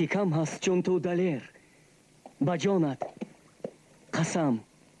ای خاکی کم هست چون تو دلیر. با جانت قسم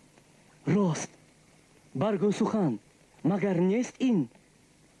راست برگو سخن. مگر نیست این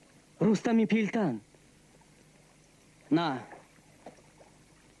رستمی پیلتن؟ نه.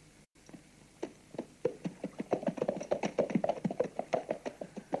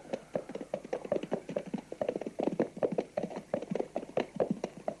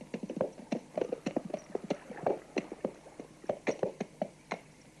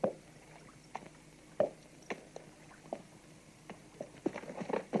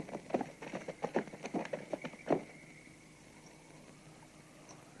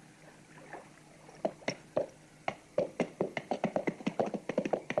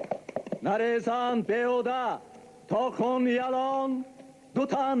 نریزند بیوده تا خون یلان. دو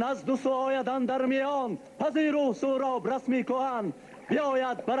تن از دو سو آیدن در میان. پذیرو سهراب رسمی کهن.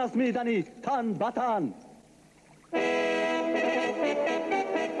 بیاید برزمیدنی تن به تن.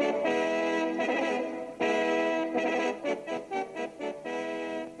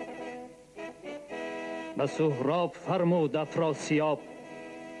 به سهراب فرمود افراسیاب.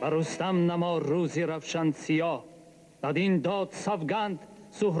 به رستم نما روزی رفشند سیاه. بدین داد سوگند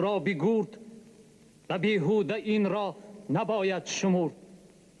سهرابی گرد. به بیهوده این را نباید شمرد.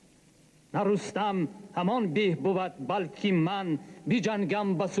 نه رستم همان به بود بلکه من.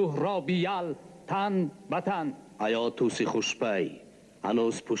 بجنگم به سهرابی یل تن به تن. ایا توسی خوشپی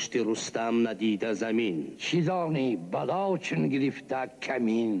هنوز پشت رستم ندیده زمین. چیزانی بلا چون گرفته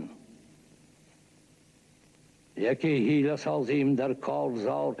کمین. یکی حیله سازیم در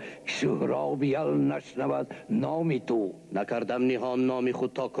کارزار که سهراب یل نشنود نامی تو. نکردم نهان نام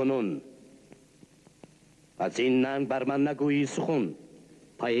خود تا کنون. از این ننگ بر من نگویی سخن.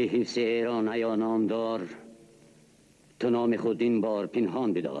 پای حفظ ایران ایا نامدار. تو نام خود این بار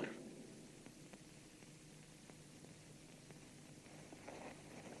پنهان بدار.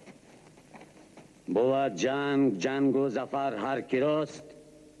 بود جنگ و ظفر هر کی راست.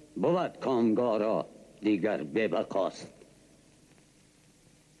 بود کامگارا دیگر ببقاست.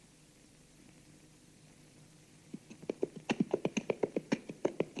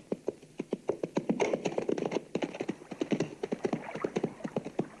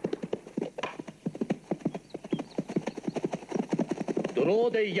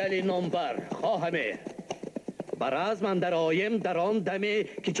 درود یلی نامبر خواهمه. برازم اندر آیم در آن دمه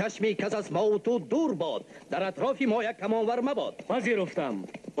که چشمی کس از ما و تو دور باد. در اطراف ما یک کمانور مباد. پذیرفتم.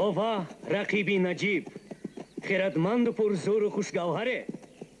 آوه رقیبی نجیب. خیردمند و پرزور و خوشگوهره.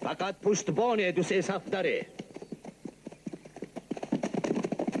 فقط پشتبان دو سه صف داره.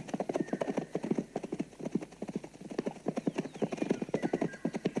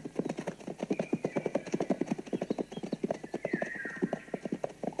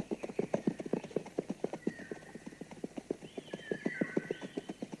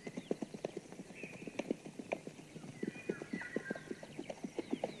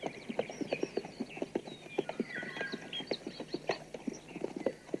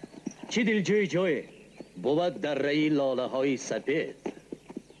 چی دل جوی؟ بود در رئی لاله های سپید.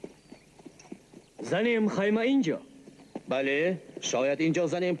 زنیم خیمه اینجا؟ بله، شاید اینجا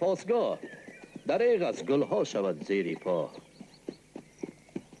زنیم پاسگاه. دریغ از گل ها شود زیر پا.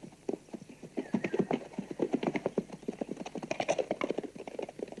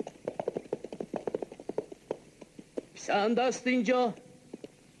 پسند است اینجا؟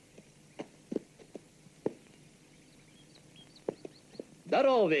 در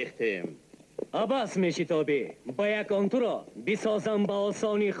آویختیم. عباس میشی تابی. با یک آن تو را بسازم با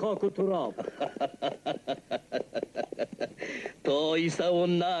آسانی خاک و تراب. تو ایسته و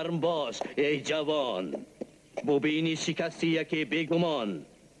نرم باش ای جوان. ببینی شکستی یکی بگمان.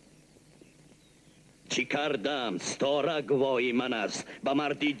 چی کردم ستاره گواهی من است. به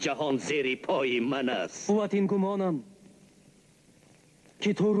مردی جهان زیر پای من است. قوت این گمانم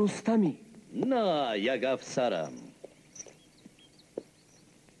که تو رستمی. نه، یک افسرم.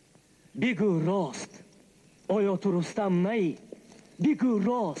 بگو راست. آیا تو رستم نی؟ بگو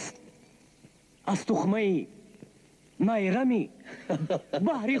راست. از تخمه نیرمی.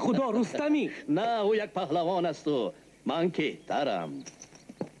 بهری خدا رستمی. نه، او یک پهلوان است و من که ترم.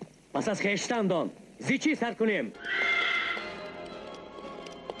 پس از خیشتن دان زی چی سر کنیم؟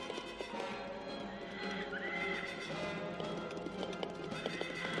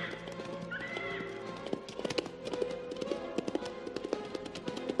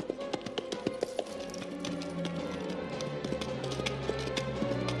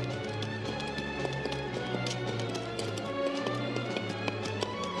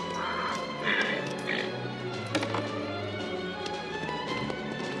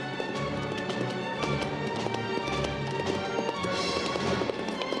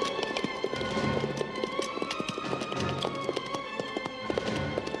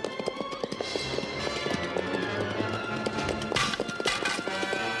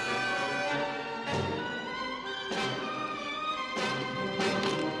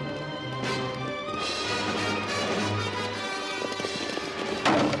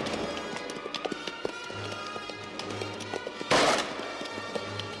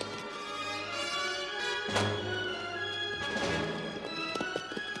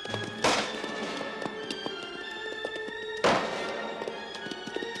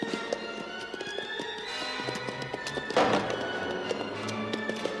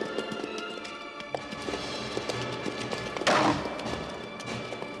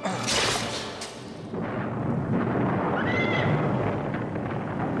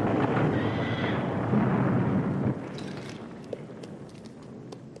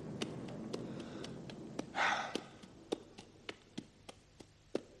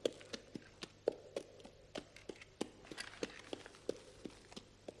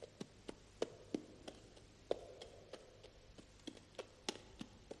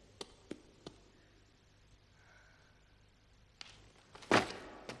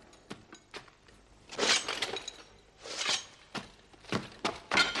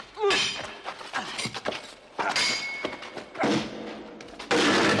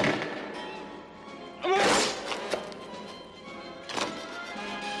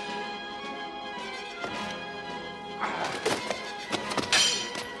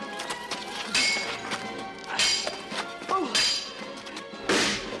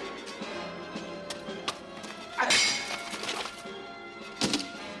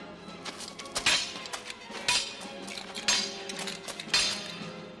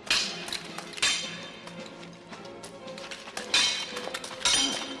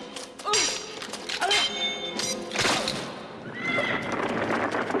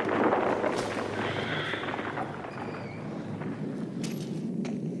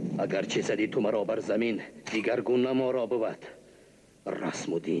 اگر چه زدی تو مرا بر زمین، دیگر گونه ما را بود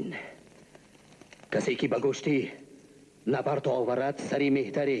رسم و دین. کسی که بگوشتی نبرد آورد، سری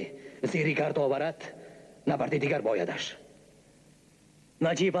مهتری زیری گرد آورد، نبرد دیگر بایدش.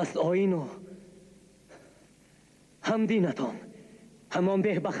 نجیب است آیین و هم دینتان، همان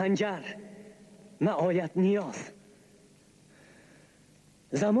به بخنجر نه آیت نیاز.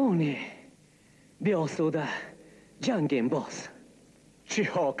 زمان بیاسوده جنگیم باز. چی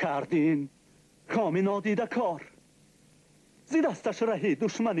ها کردین؟ کامی نادیده کار، زی دستش رهی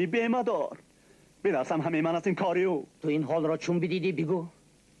دشمنی بیمدار. برسم همه من از این کاری او. تو این حال را چون بدیدی بگو.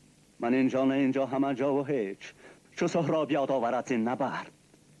 من اینجا نه اینجا، همه جا و هیچ. چو سهراب یاد آورد زین نبرد،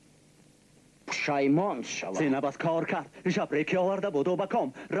 پشیمان شود. زینب از کار کرد، جبری که آورده بود و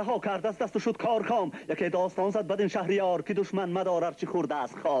بکام رها کرد از دست و شد کار کام. یکی داستان زد بدین شهریار که دشمن مدار چی خورده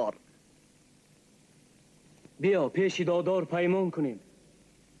از خار. بیا پیش دادار پیمان کنیم،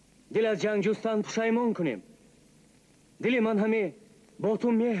 دل از جنگ جستن پشیمان کنیم. دل من همه با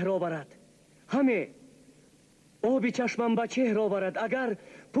تو مهر آورد، همه آبی چشمم به چهر آورد. اگر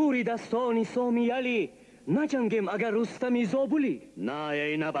پوری دستانی سامی علی نجنگیم، اگر رستمی زابلی. نه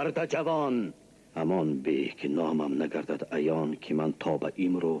ای نبرد جوان، همان به که نامم نگردد عیان که من تا به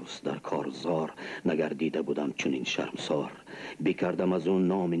امروز در کارزار نگردیده بودم چنین شرمسار. بکردم از اون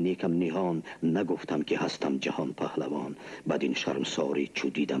نام نیکم نهان، نگفتم که هستم جهان پهلوان. بدین شرمساری چو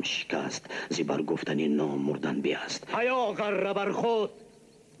دیدم شکست، زبر گفتنی نام مردن بیست. حیا غره بر خود،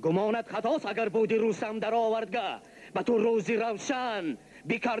 گمانت خطاست اگر بودی رستم در آوردگه. به تو روزی روشن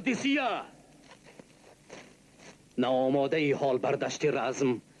بکردی سیاه. ناآماده ای حال بر دشت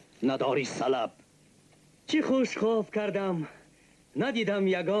رزم، نداری سلب. چی خوش خواب کردم، ندیدم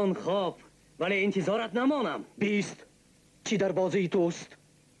یگان خواب، ولی انتظارت نمانم. بیست چی در بازی توست؟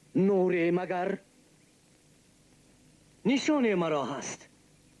 نور مگر؟ نشان مرا هست،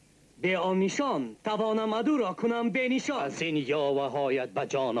 به آن نشان توانم عدو را کنم به نشان. از این یاوه هایت به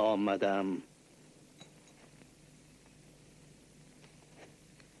جان آمدم.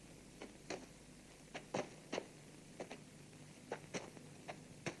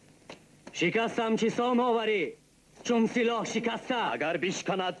 شکستم چی سام آوری چون سلاح شکسته. اگر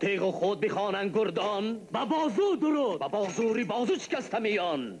بشکند تیغ خود بخوانند گردان، با بازو درود، با بازوری بازو شکسته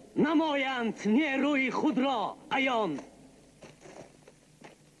میان. نمایند نیروی خود را عیان.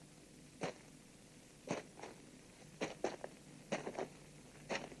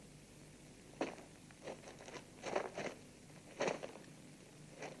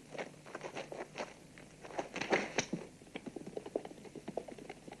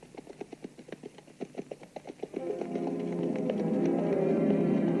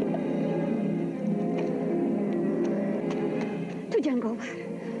 جنگاور،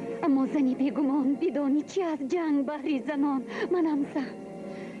 اما زنی بیگمان بدانی چی از جنگ بهری زنان. منم زن،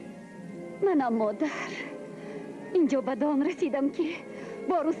 منم مادر. اینجا بدان رسیدم که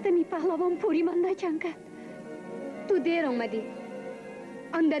با رستمی پهلوان پوری من نجنگد. تو دیر آمدی.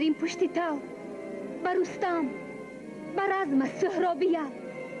 اندر این پشتی تو بر رستم، بر رزم سهرابیه.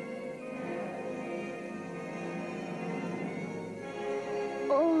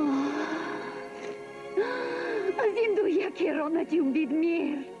 از این دو یکی را نجنبید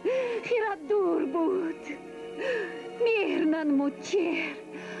مهر، خیرت دور بود. مهر ننمود چهر،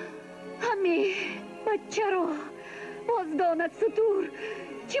 همه بچه را بازداند ستور.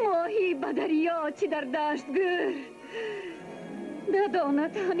 چی ماهی به دریا چی در دشت گر،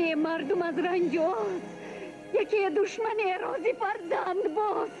 نداند همه مردم از رنج و آز. یکی دشمن رازی فرزند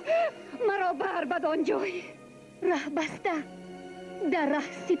باز، مرا بر بدان جای ره بسته در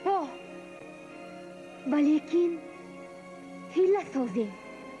ره سپاه. ولیکن حیله سازیم،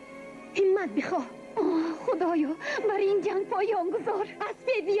 همت بخواه. خدایا بر این جنگ پایان گذار.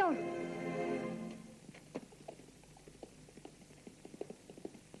 اسب بیار.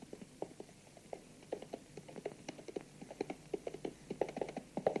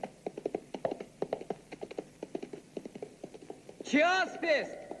 چه اسب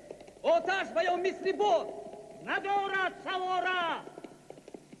است؟ آتش و یا مثل باد؟ ندارد سواره.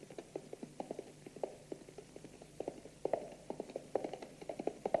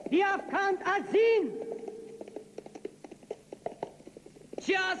 بیافکند از زین.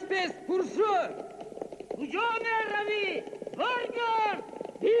 چه اسب است پرشو؟ کجا روی؟ برگرد.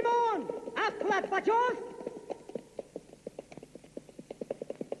 ایمان عقلت بجاست؟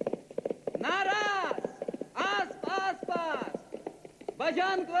 نرس، اسب است. به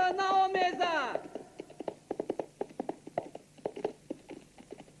جنگ نآمیزد.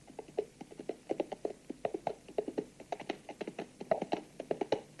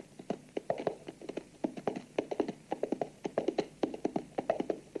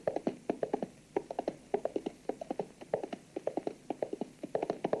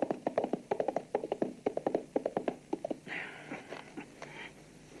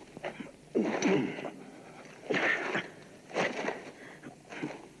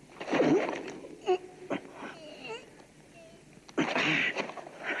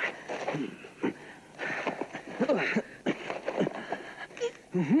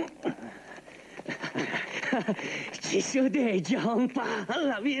 چی شده جهان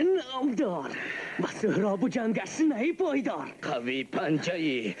پهلوی نامدار؟ با سهراب و جنگش نهی پایدار. قوی پنجه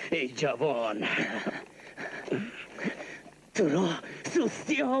ای جوان. تو را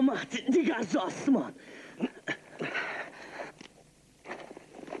سستی آمد دیگر ز آسمان.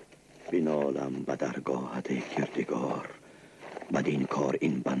 بینالم به درگاهت کردگار، بدین کار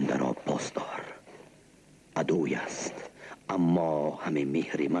این بنده را پاسدار. عدوی است اما همه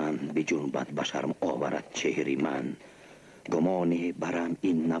مهری من، بجنبد به شرم آورد چهری من. گمانی برم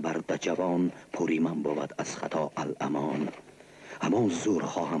این نبرد جوان، پوری من بود از خطا الامان. همان زور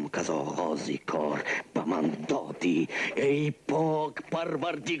خواهم که از آغازی کار، به من دادی ای پاک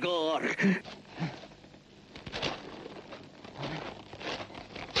پروردگار.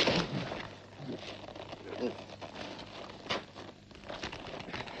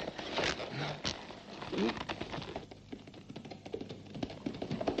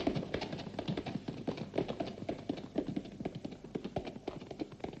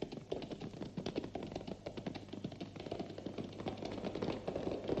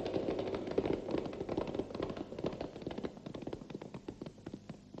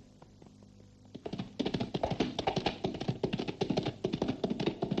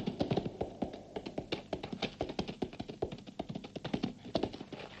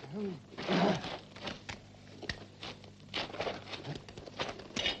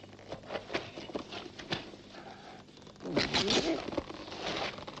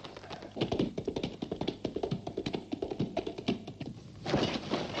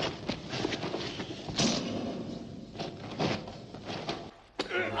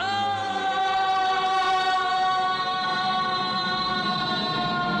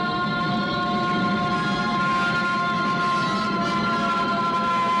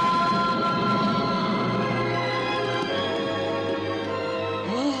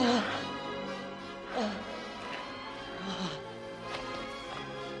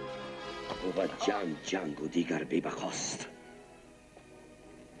 جنگ و دیگر بی‌بقاست.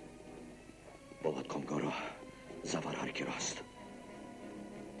 بود کامگارا زفر هر کی راست.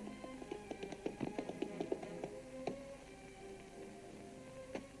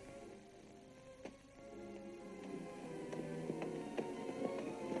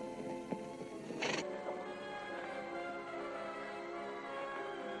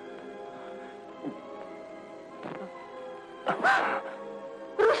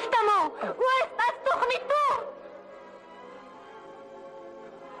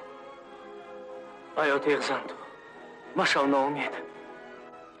 آیا تیغزن تو مشو ناامید.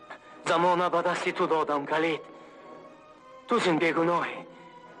 زمانه به دستی تو دادم کلید. تو زین بیگناهی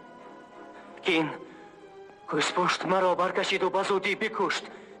که این کسپشت مرا برکشید و بزودی بکشت.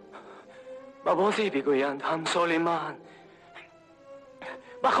 به بازی بگویند همسال من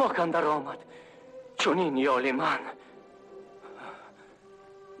به خاک اندر آمد چون این یال من.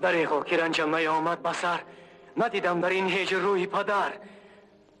 دریغا که رنجم نیامد به سر ندیدم در این هجر روی پدر.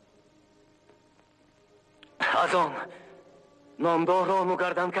 از آن نامداران و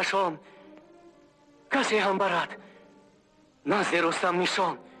گردن کشان کسی هم برد نزد رستم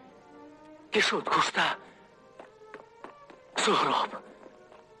نشان که شد کشته سهراب.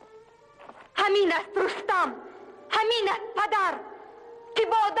 همین است رستم، همین است پدر که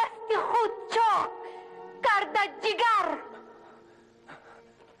با دست خود چاک کرده جگر.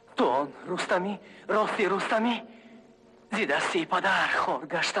 تو آن رستمی؟ راستی رستمی؟ زی دستی پدر خور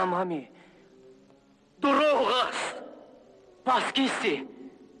گشتم همی. دروغ است. پس کیستی؟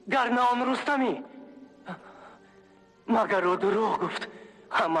 گر آن رستمی؟ مگر او دروغ گفت؟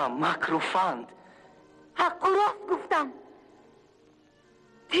 همه مکر و فند. حق و راست گفتم.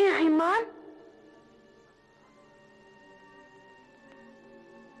 تیغی من؟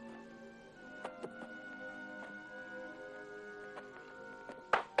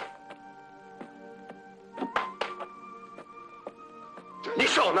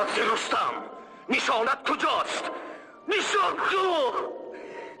 نشانت ز رستم، نشانت کجاست؟ نشان کو؟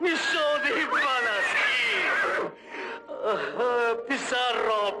 نشان من است پسر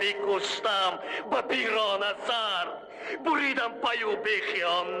را بکشتم به پیران سر. بریدم پی و بیخی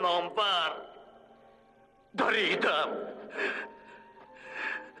آن نامور. دریدم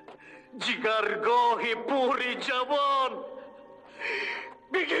جگرگاه پوری جوان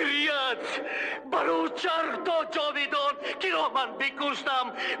بگرید برو چرخ تا جاویدان که را من بکشتم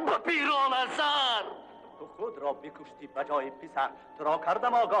به پیران سر. تو خود را بکشتی بجای پسر. تو را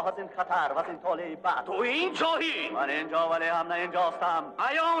کردم آگاه از این خطر و از این طالع بعد. تو اینجایی؟ من اینجا ولی هم نه اینجاستم.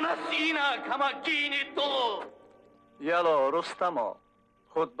 ایان است اینک همکین تو. یلا رستما،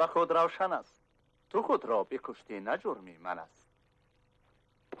 خود به خود روشن است. تو خود را بکشتی نه جرمی من است.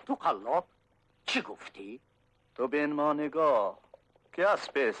 تو قلاب چی گفتی؟ تو به این ما نگاه که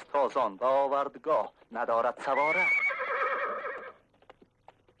اسب است تازان به آوردگاه ندارد سواره.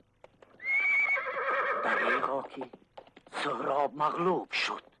 دریغا که سهراب مغلوب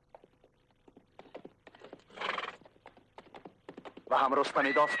شد و هم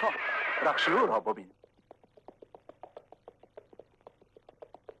رستمی داستان رخش او را ببین.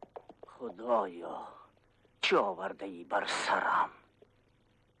 خدایا چی آورده ای بر سرم؟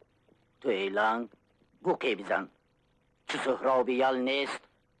 تو ایلنگ بوکی بزن. چو سهراب یل نیست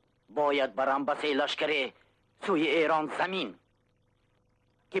باید برم بسی لشکره سوی ایران زمین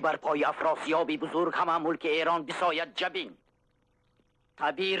که بر پای افراسیابی بزرگ همه ملک ایران بساید جبین.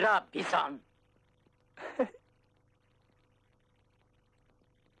 تبیره بزن.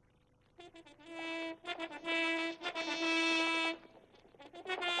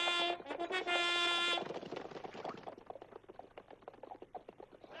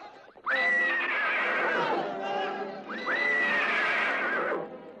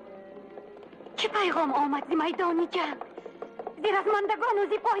 چه پیغام آمد زی میدانی جنگ؟ زیر از مندگان و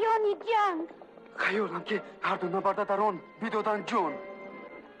زی پایانی جنگ؟ خیالم که هر دو نبرده در آن بیدادن جون.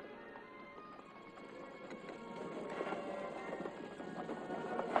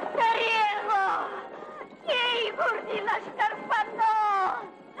 دریغا کی بردی لشکر پناه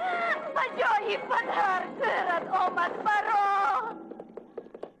به جای پدر گرد آمد برا.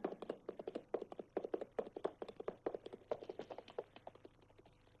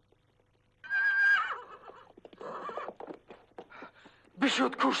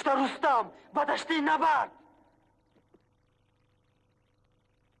 بشد کشته رستم و دشتی نبرد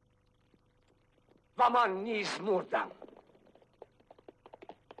و من نیز مردم.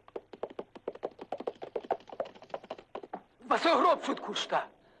 و سهراب شد کشته.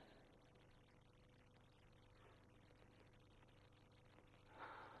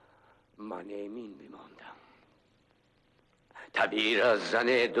 من ایمین بماندم. تبیر از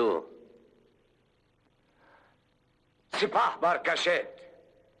زن دو سپاه برکشید.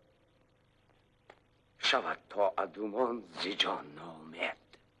 شود تا عدومان زی جان نامید.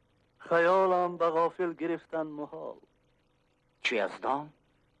 خیالم به غافل گرفتن محال. چی از دام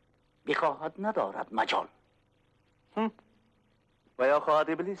بخواهد ندارد مجال. و یا خواهد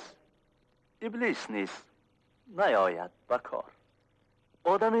ابلیس؟ ابلیس نیست، نیاید بکار.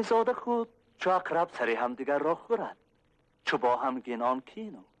 آدمی زاده خود چو اقرب سری هم دیگر را خورد، چو با هم گنان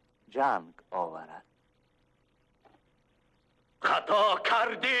کین و جنگ آورد. خطا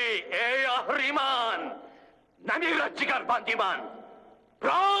کردی ای اهریمن، نمیرد جگر بندی من.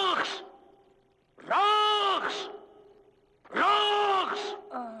 رقص رقص رقص.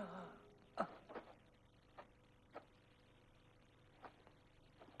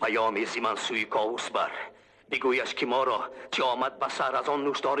 پیامی زیمن سوی کاوس بر، بگویش که ما را چه آمد بسر از آن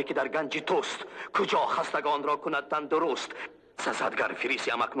نوشداری که در گنج توست. کجا خستگان را کند تن درست، سزدگر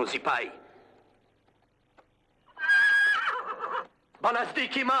فریسی هم اکنون پی. با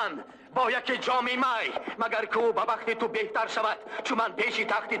نزدیکی من با یک جام می مگر که او به بخت تو بهتر شود، چون من پیش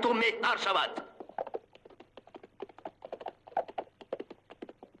تخت تو مهتر شود.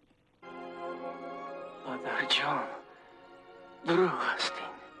 مادر جان دروغ هستین.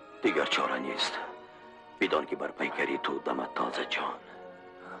 دیگر چاره نیست، بدان که بر پیکری تو دمت تازه جان.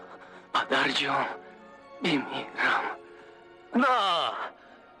 پدر جان بمیرم. نه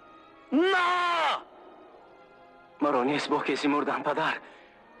نه، مرا نیست با کسی مردن پدر.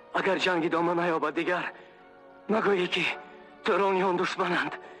 اگر جنگی دامه نیابد دیگر، نگویی که تورانیان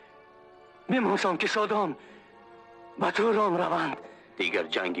دشمنند. بمانسان که شادان به توران روند. دیگر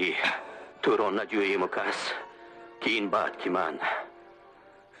جنگی توران نجوییم و کس، که این بعد که من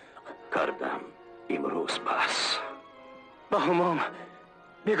کردم امروز بس. به همام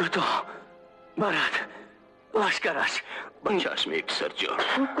بگو تا برد لشکرش. به چشم پسر جان.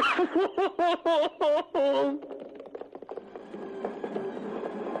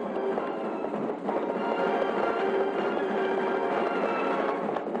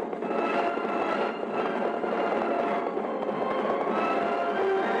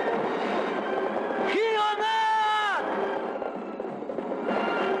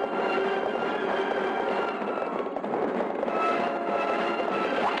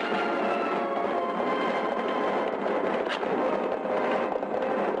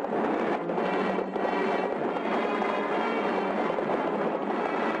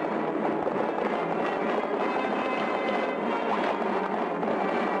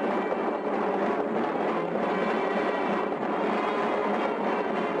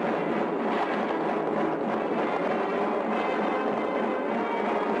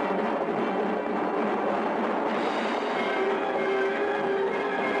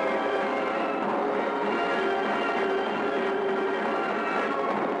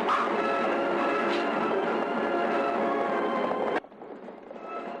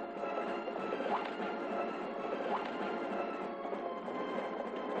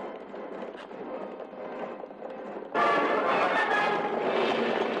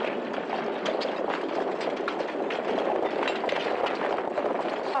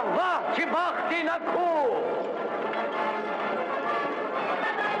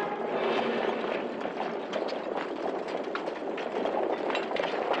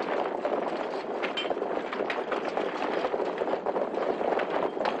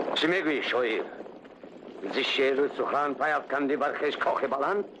 چی میگویی شایر؟ زی شعر و سخن پیافکندی بر خویش کاخ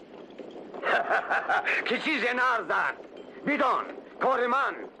بلند؟ که چیزی نارزد. بدان کار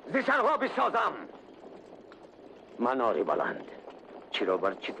من زی سرها بسازم. منار بلند چرا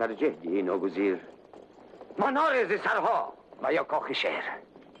بر چی ترجیح دی ناگزیر؟ منار زی سرها و یا کاخ شهر؟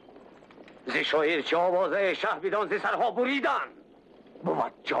 زی شایر چه آوازه شه بدان زی سرها بریدن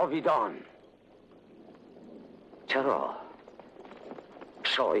بود جاویدان. چرا؟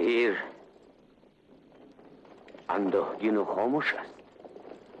 شایر اندوهگین و خاموش است.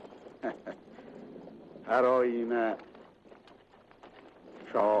 هر آینه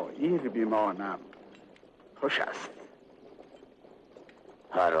شایر بمانم خوش است.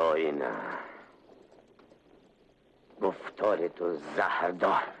 هر آینه گفتار تو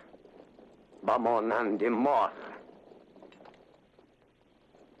زهردار بمانند مار.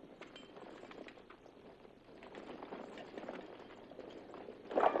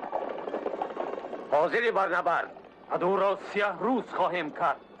 حاضری بر نبرد. عدو را 3 روز خواهیم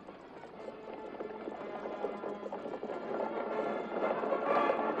کرد.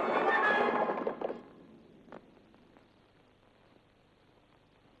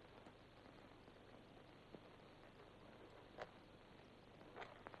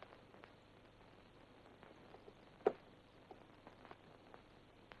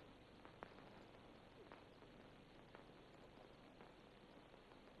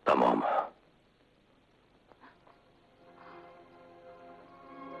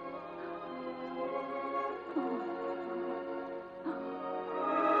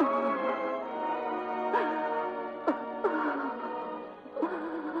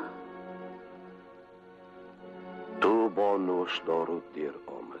 نوشدار و دیر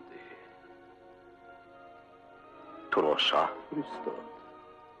آمده. تو را شهر فرستاد.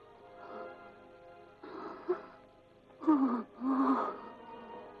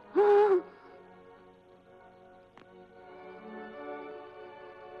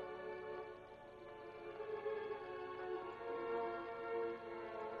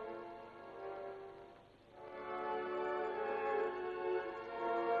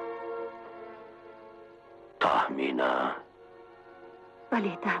 تهمینه؟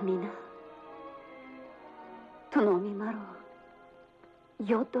 بله تهمینه. تو نامی مرا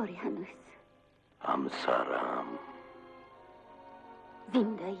یاد داری هنوز؟ همسرم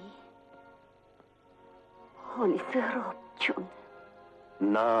زنده ای؟ حالی سهراب چون؟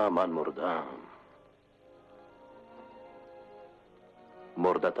 نه، من مردم.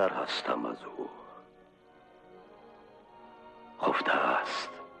 مرده تر هستم از او. خفته است.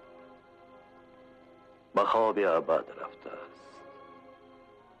 به خواب ابد رفته است.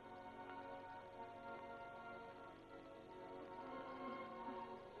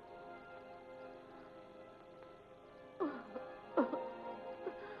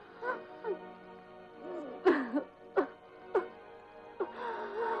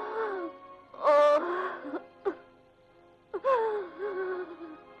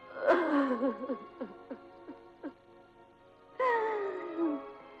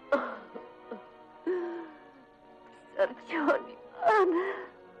 سرجانی من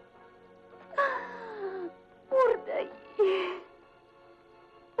مرده ای.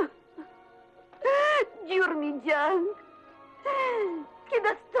 جرمی جنگ که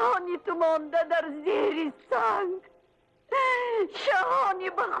دستانی تو مانده در زیر سنگ. شاهانی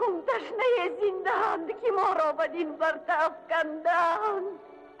به خون تشنه زنده‌اند که ما را بدین برته افکندند.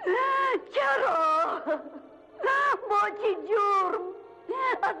 چرا؟ با چه جرم؟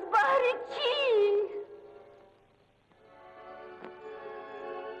 از بهر چی؟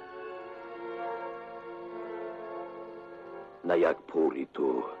 نه یک پولی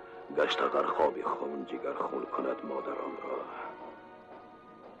تو گشت اگر خواب خون جگر خون کند مادران را.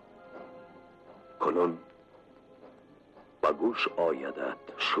 کنون به گوش آیدت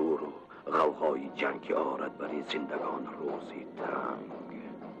شور و غوغای جنگی آرد برای زندگان روزی تنگ.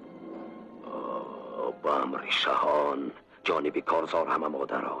 به امر شهان جانب کارزار همه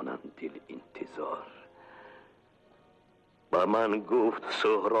مادرانند دل انتظار. به من گفت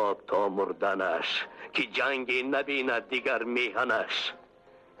سهراب تا مردنش که جنگی نبیند دیگر میهنش.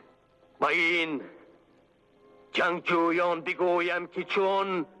 با این جنگجویان بگویم که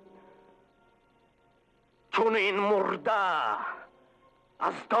چون این مرده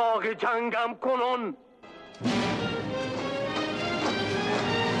از داغ جنگم کنون.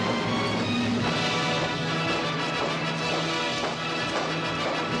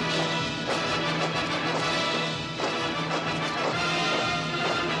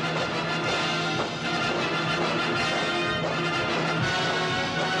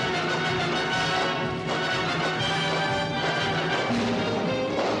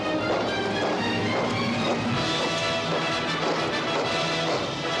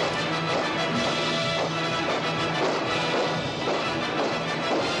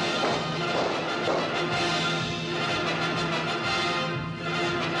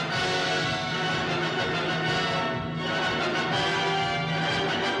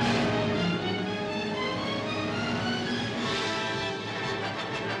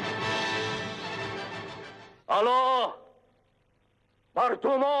 الو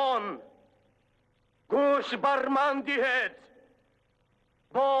مردمان گوش بر من دهید.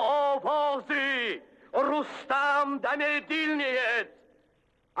 با آوازی رستم دم دل نهید.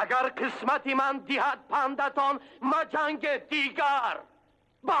 اگر قسمت من دهد پندتان مجنگ دیگر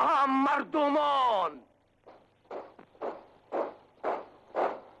با هم مردمان.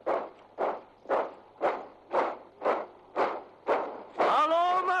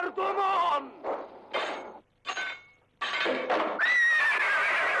 الو مردمان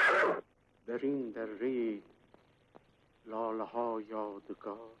در این دره لاله ها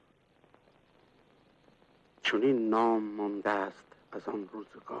یادگار چنین نام مانده است از آن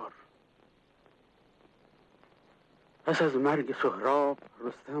روزگار. پس از مرگ سهراب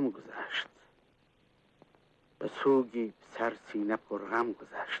رستم گذشت. به سوگی سر سینه پرغم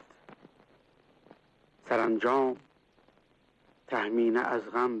گذشت. سرانجام تهمینه از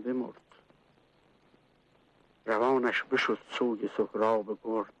غم بمرد. روانش بشد سوی سهراب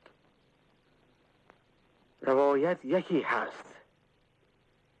گرد. روایت یکی هست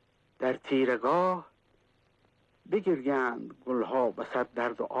در تیرگاه بگریند گلها به صد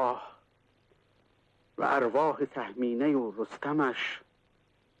درد و آه و ارواح تهمینه و رستمش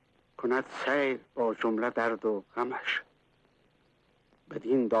کند سیر با جمله درد و غمش.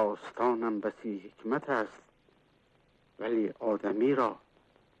 بدین داستانم بسی حکمت است، ولی آدمی را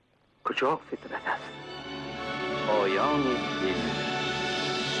کجا فطرت است؟ پایان فیلم.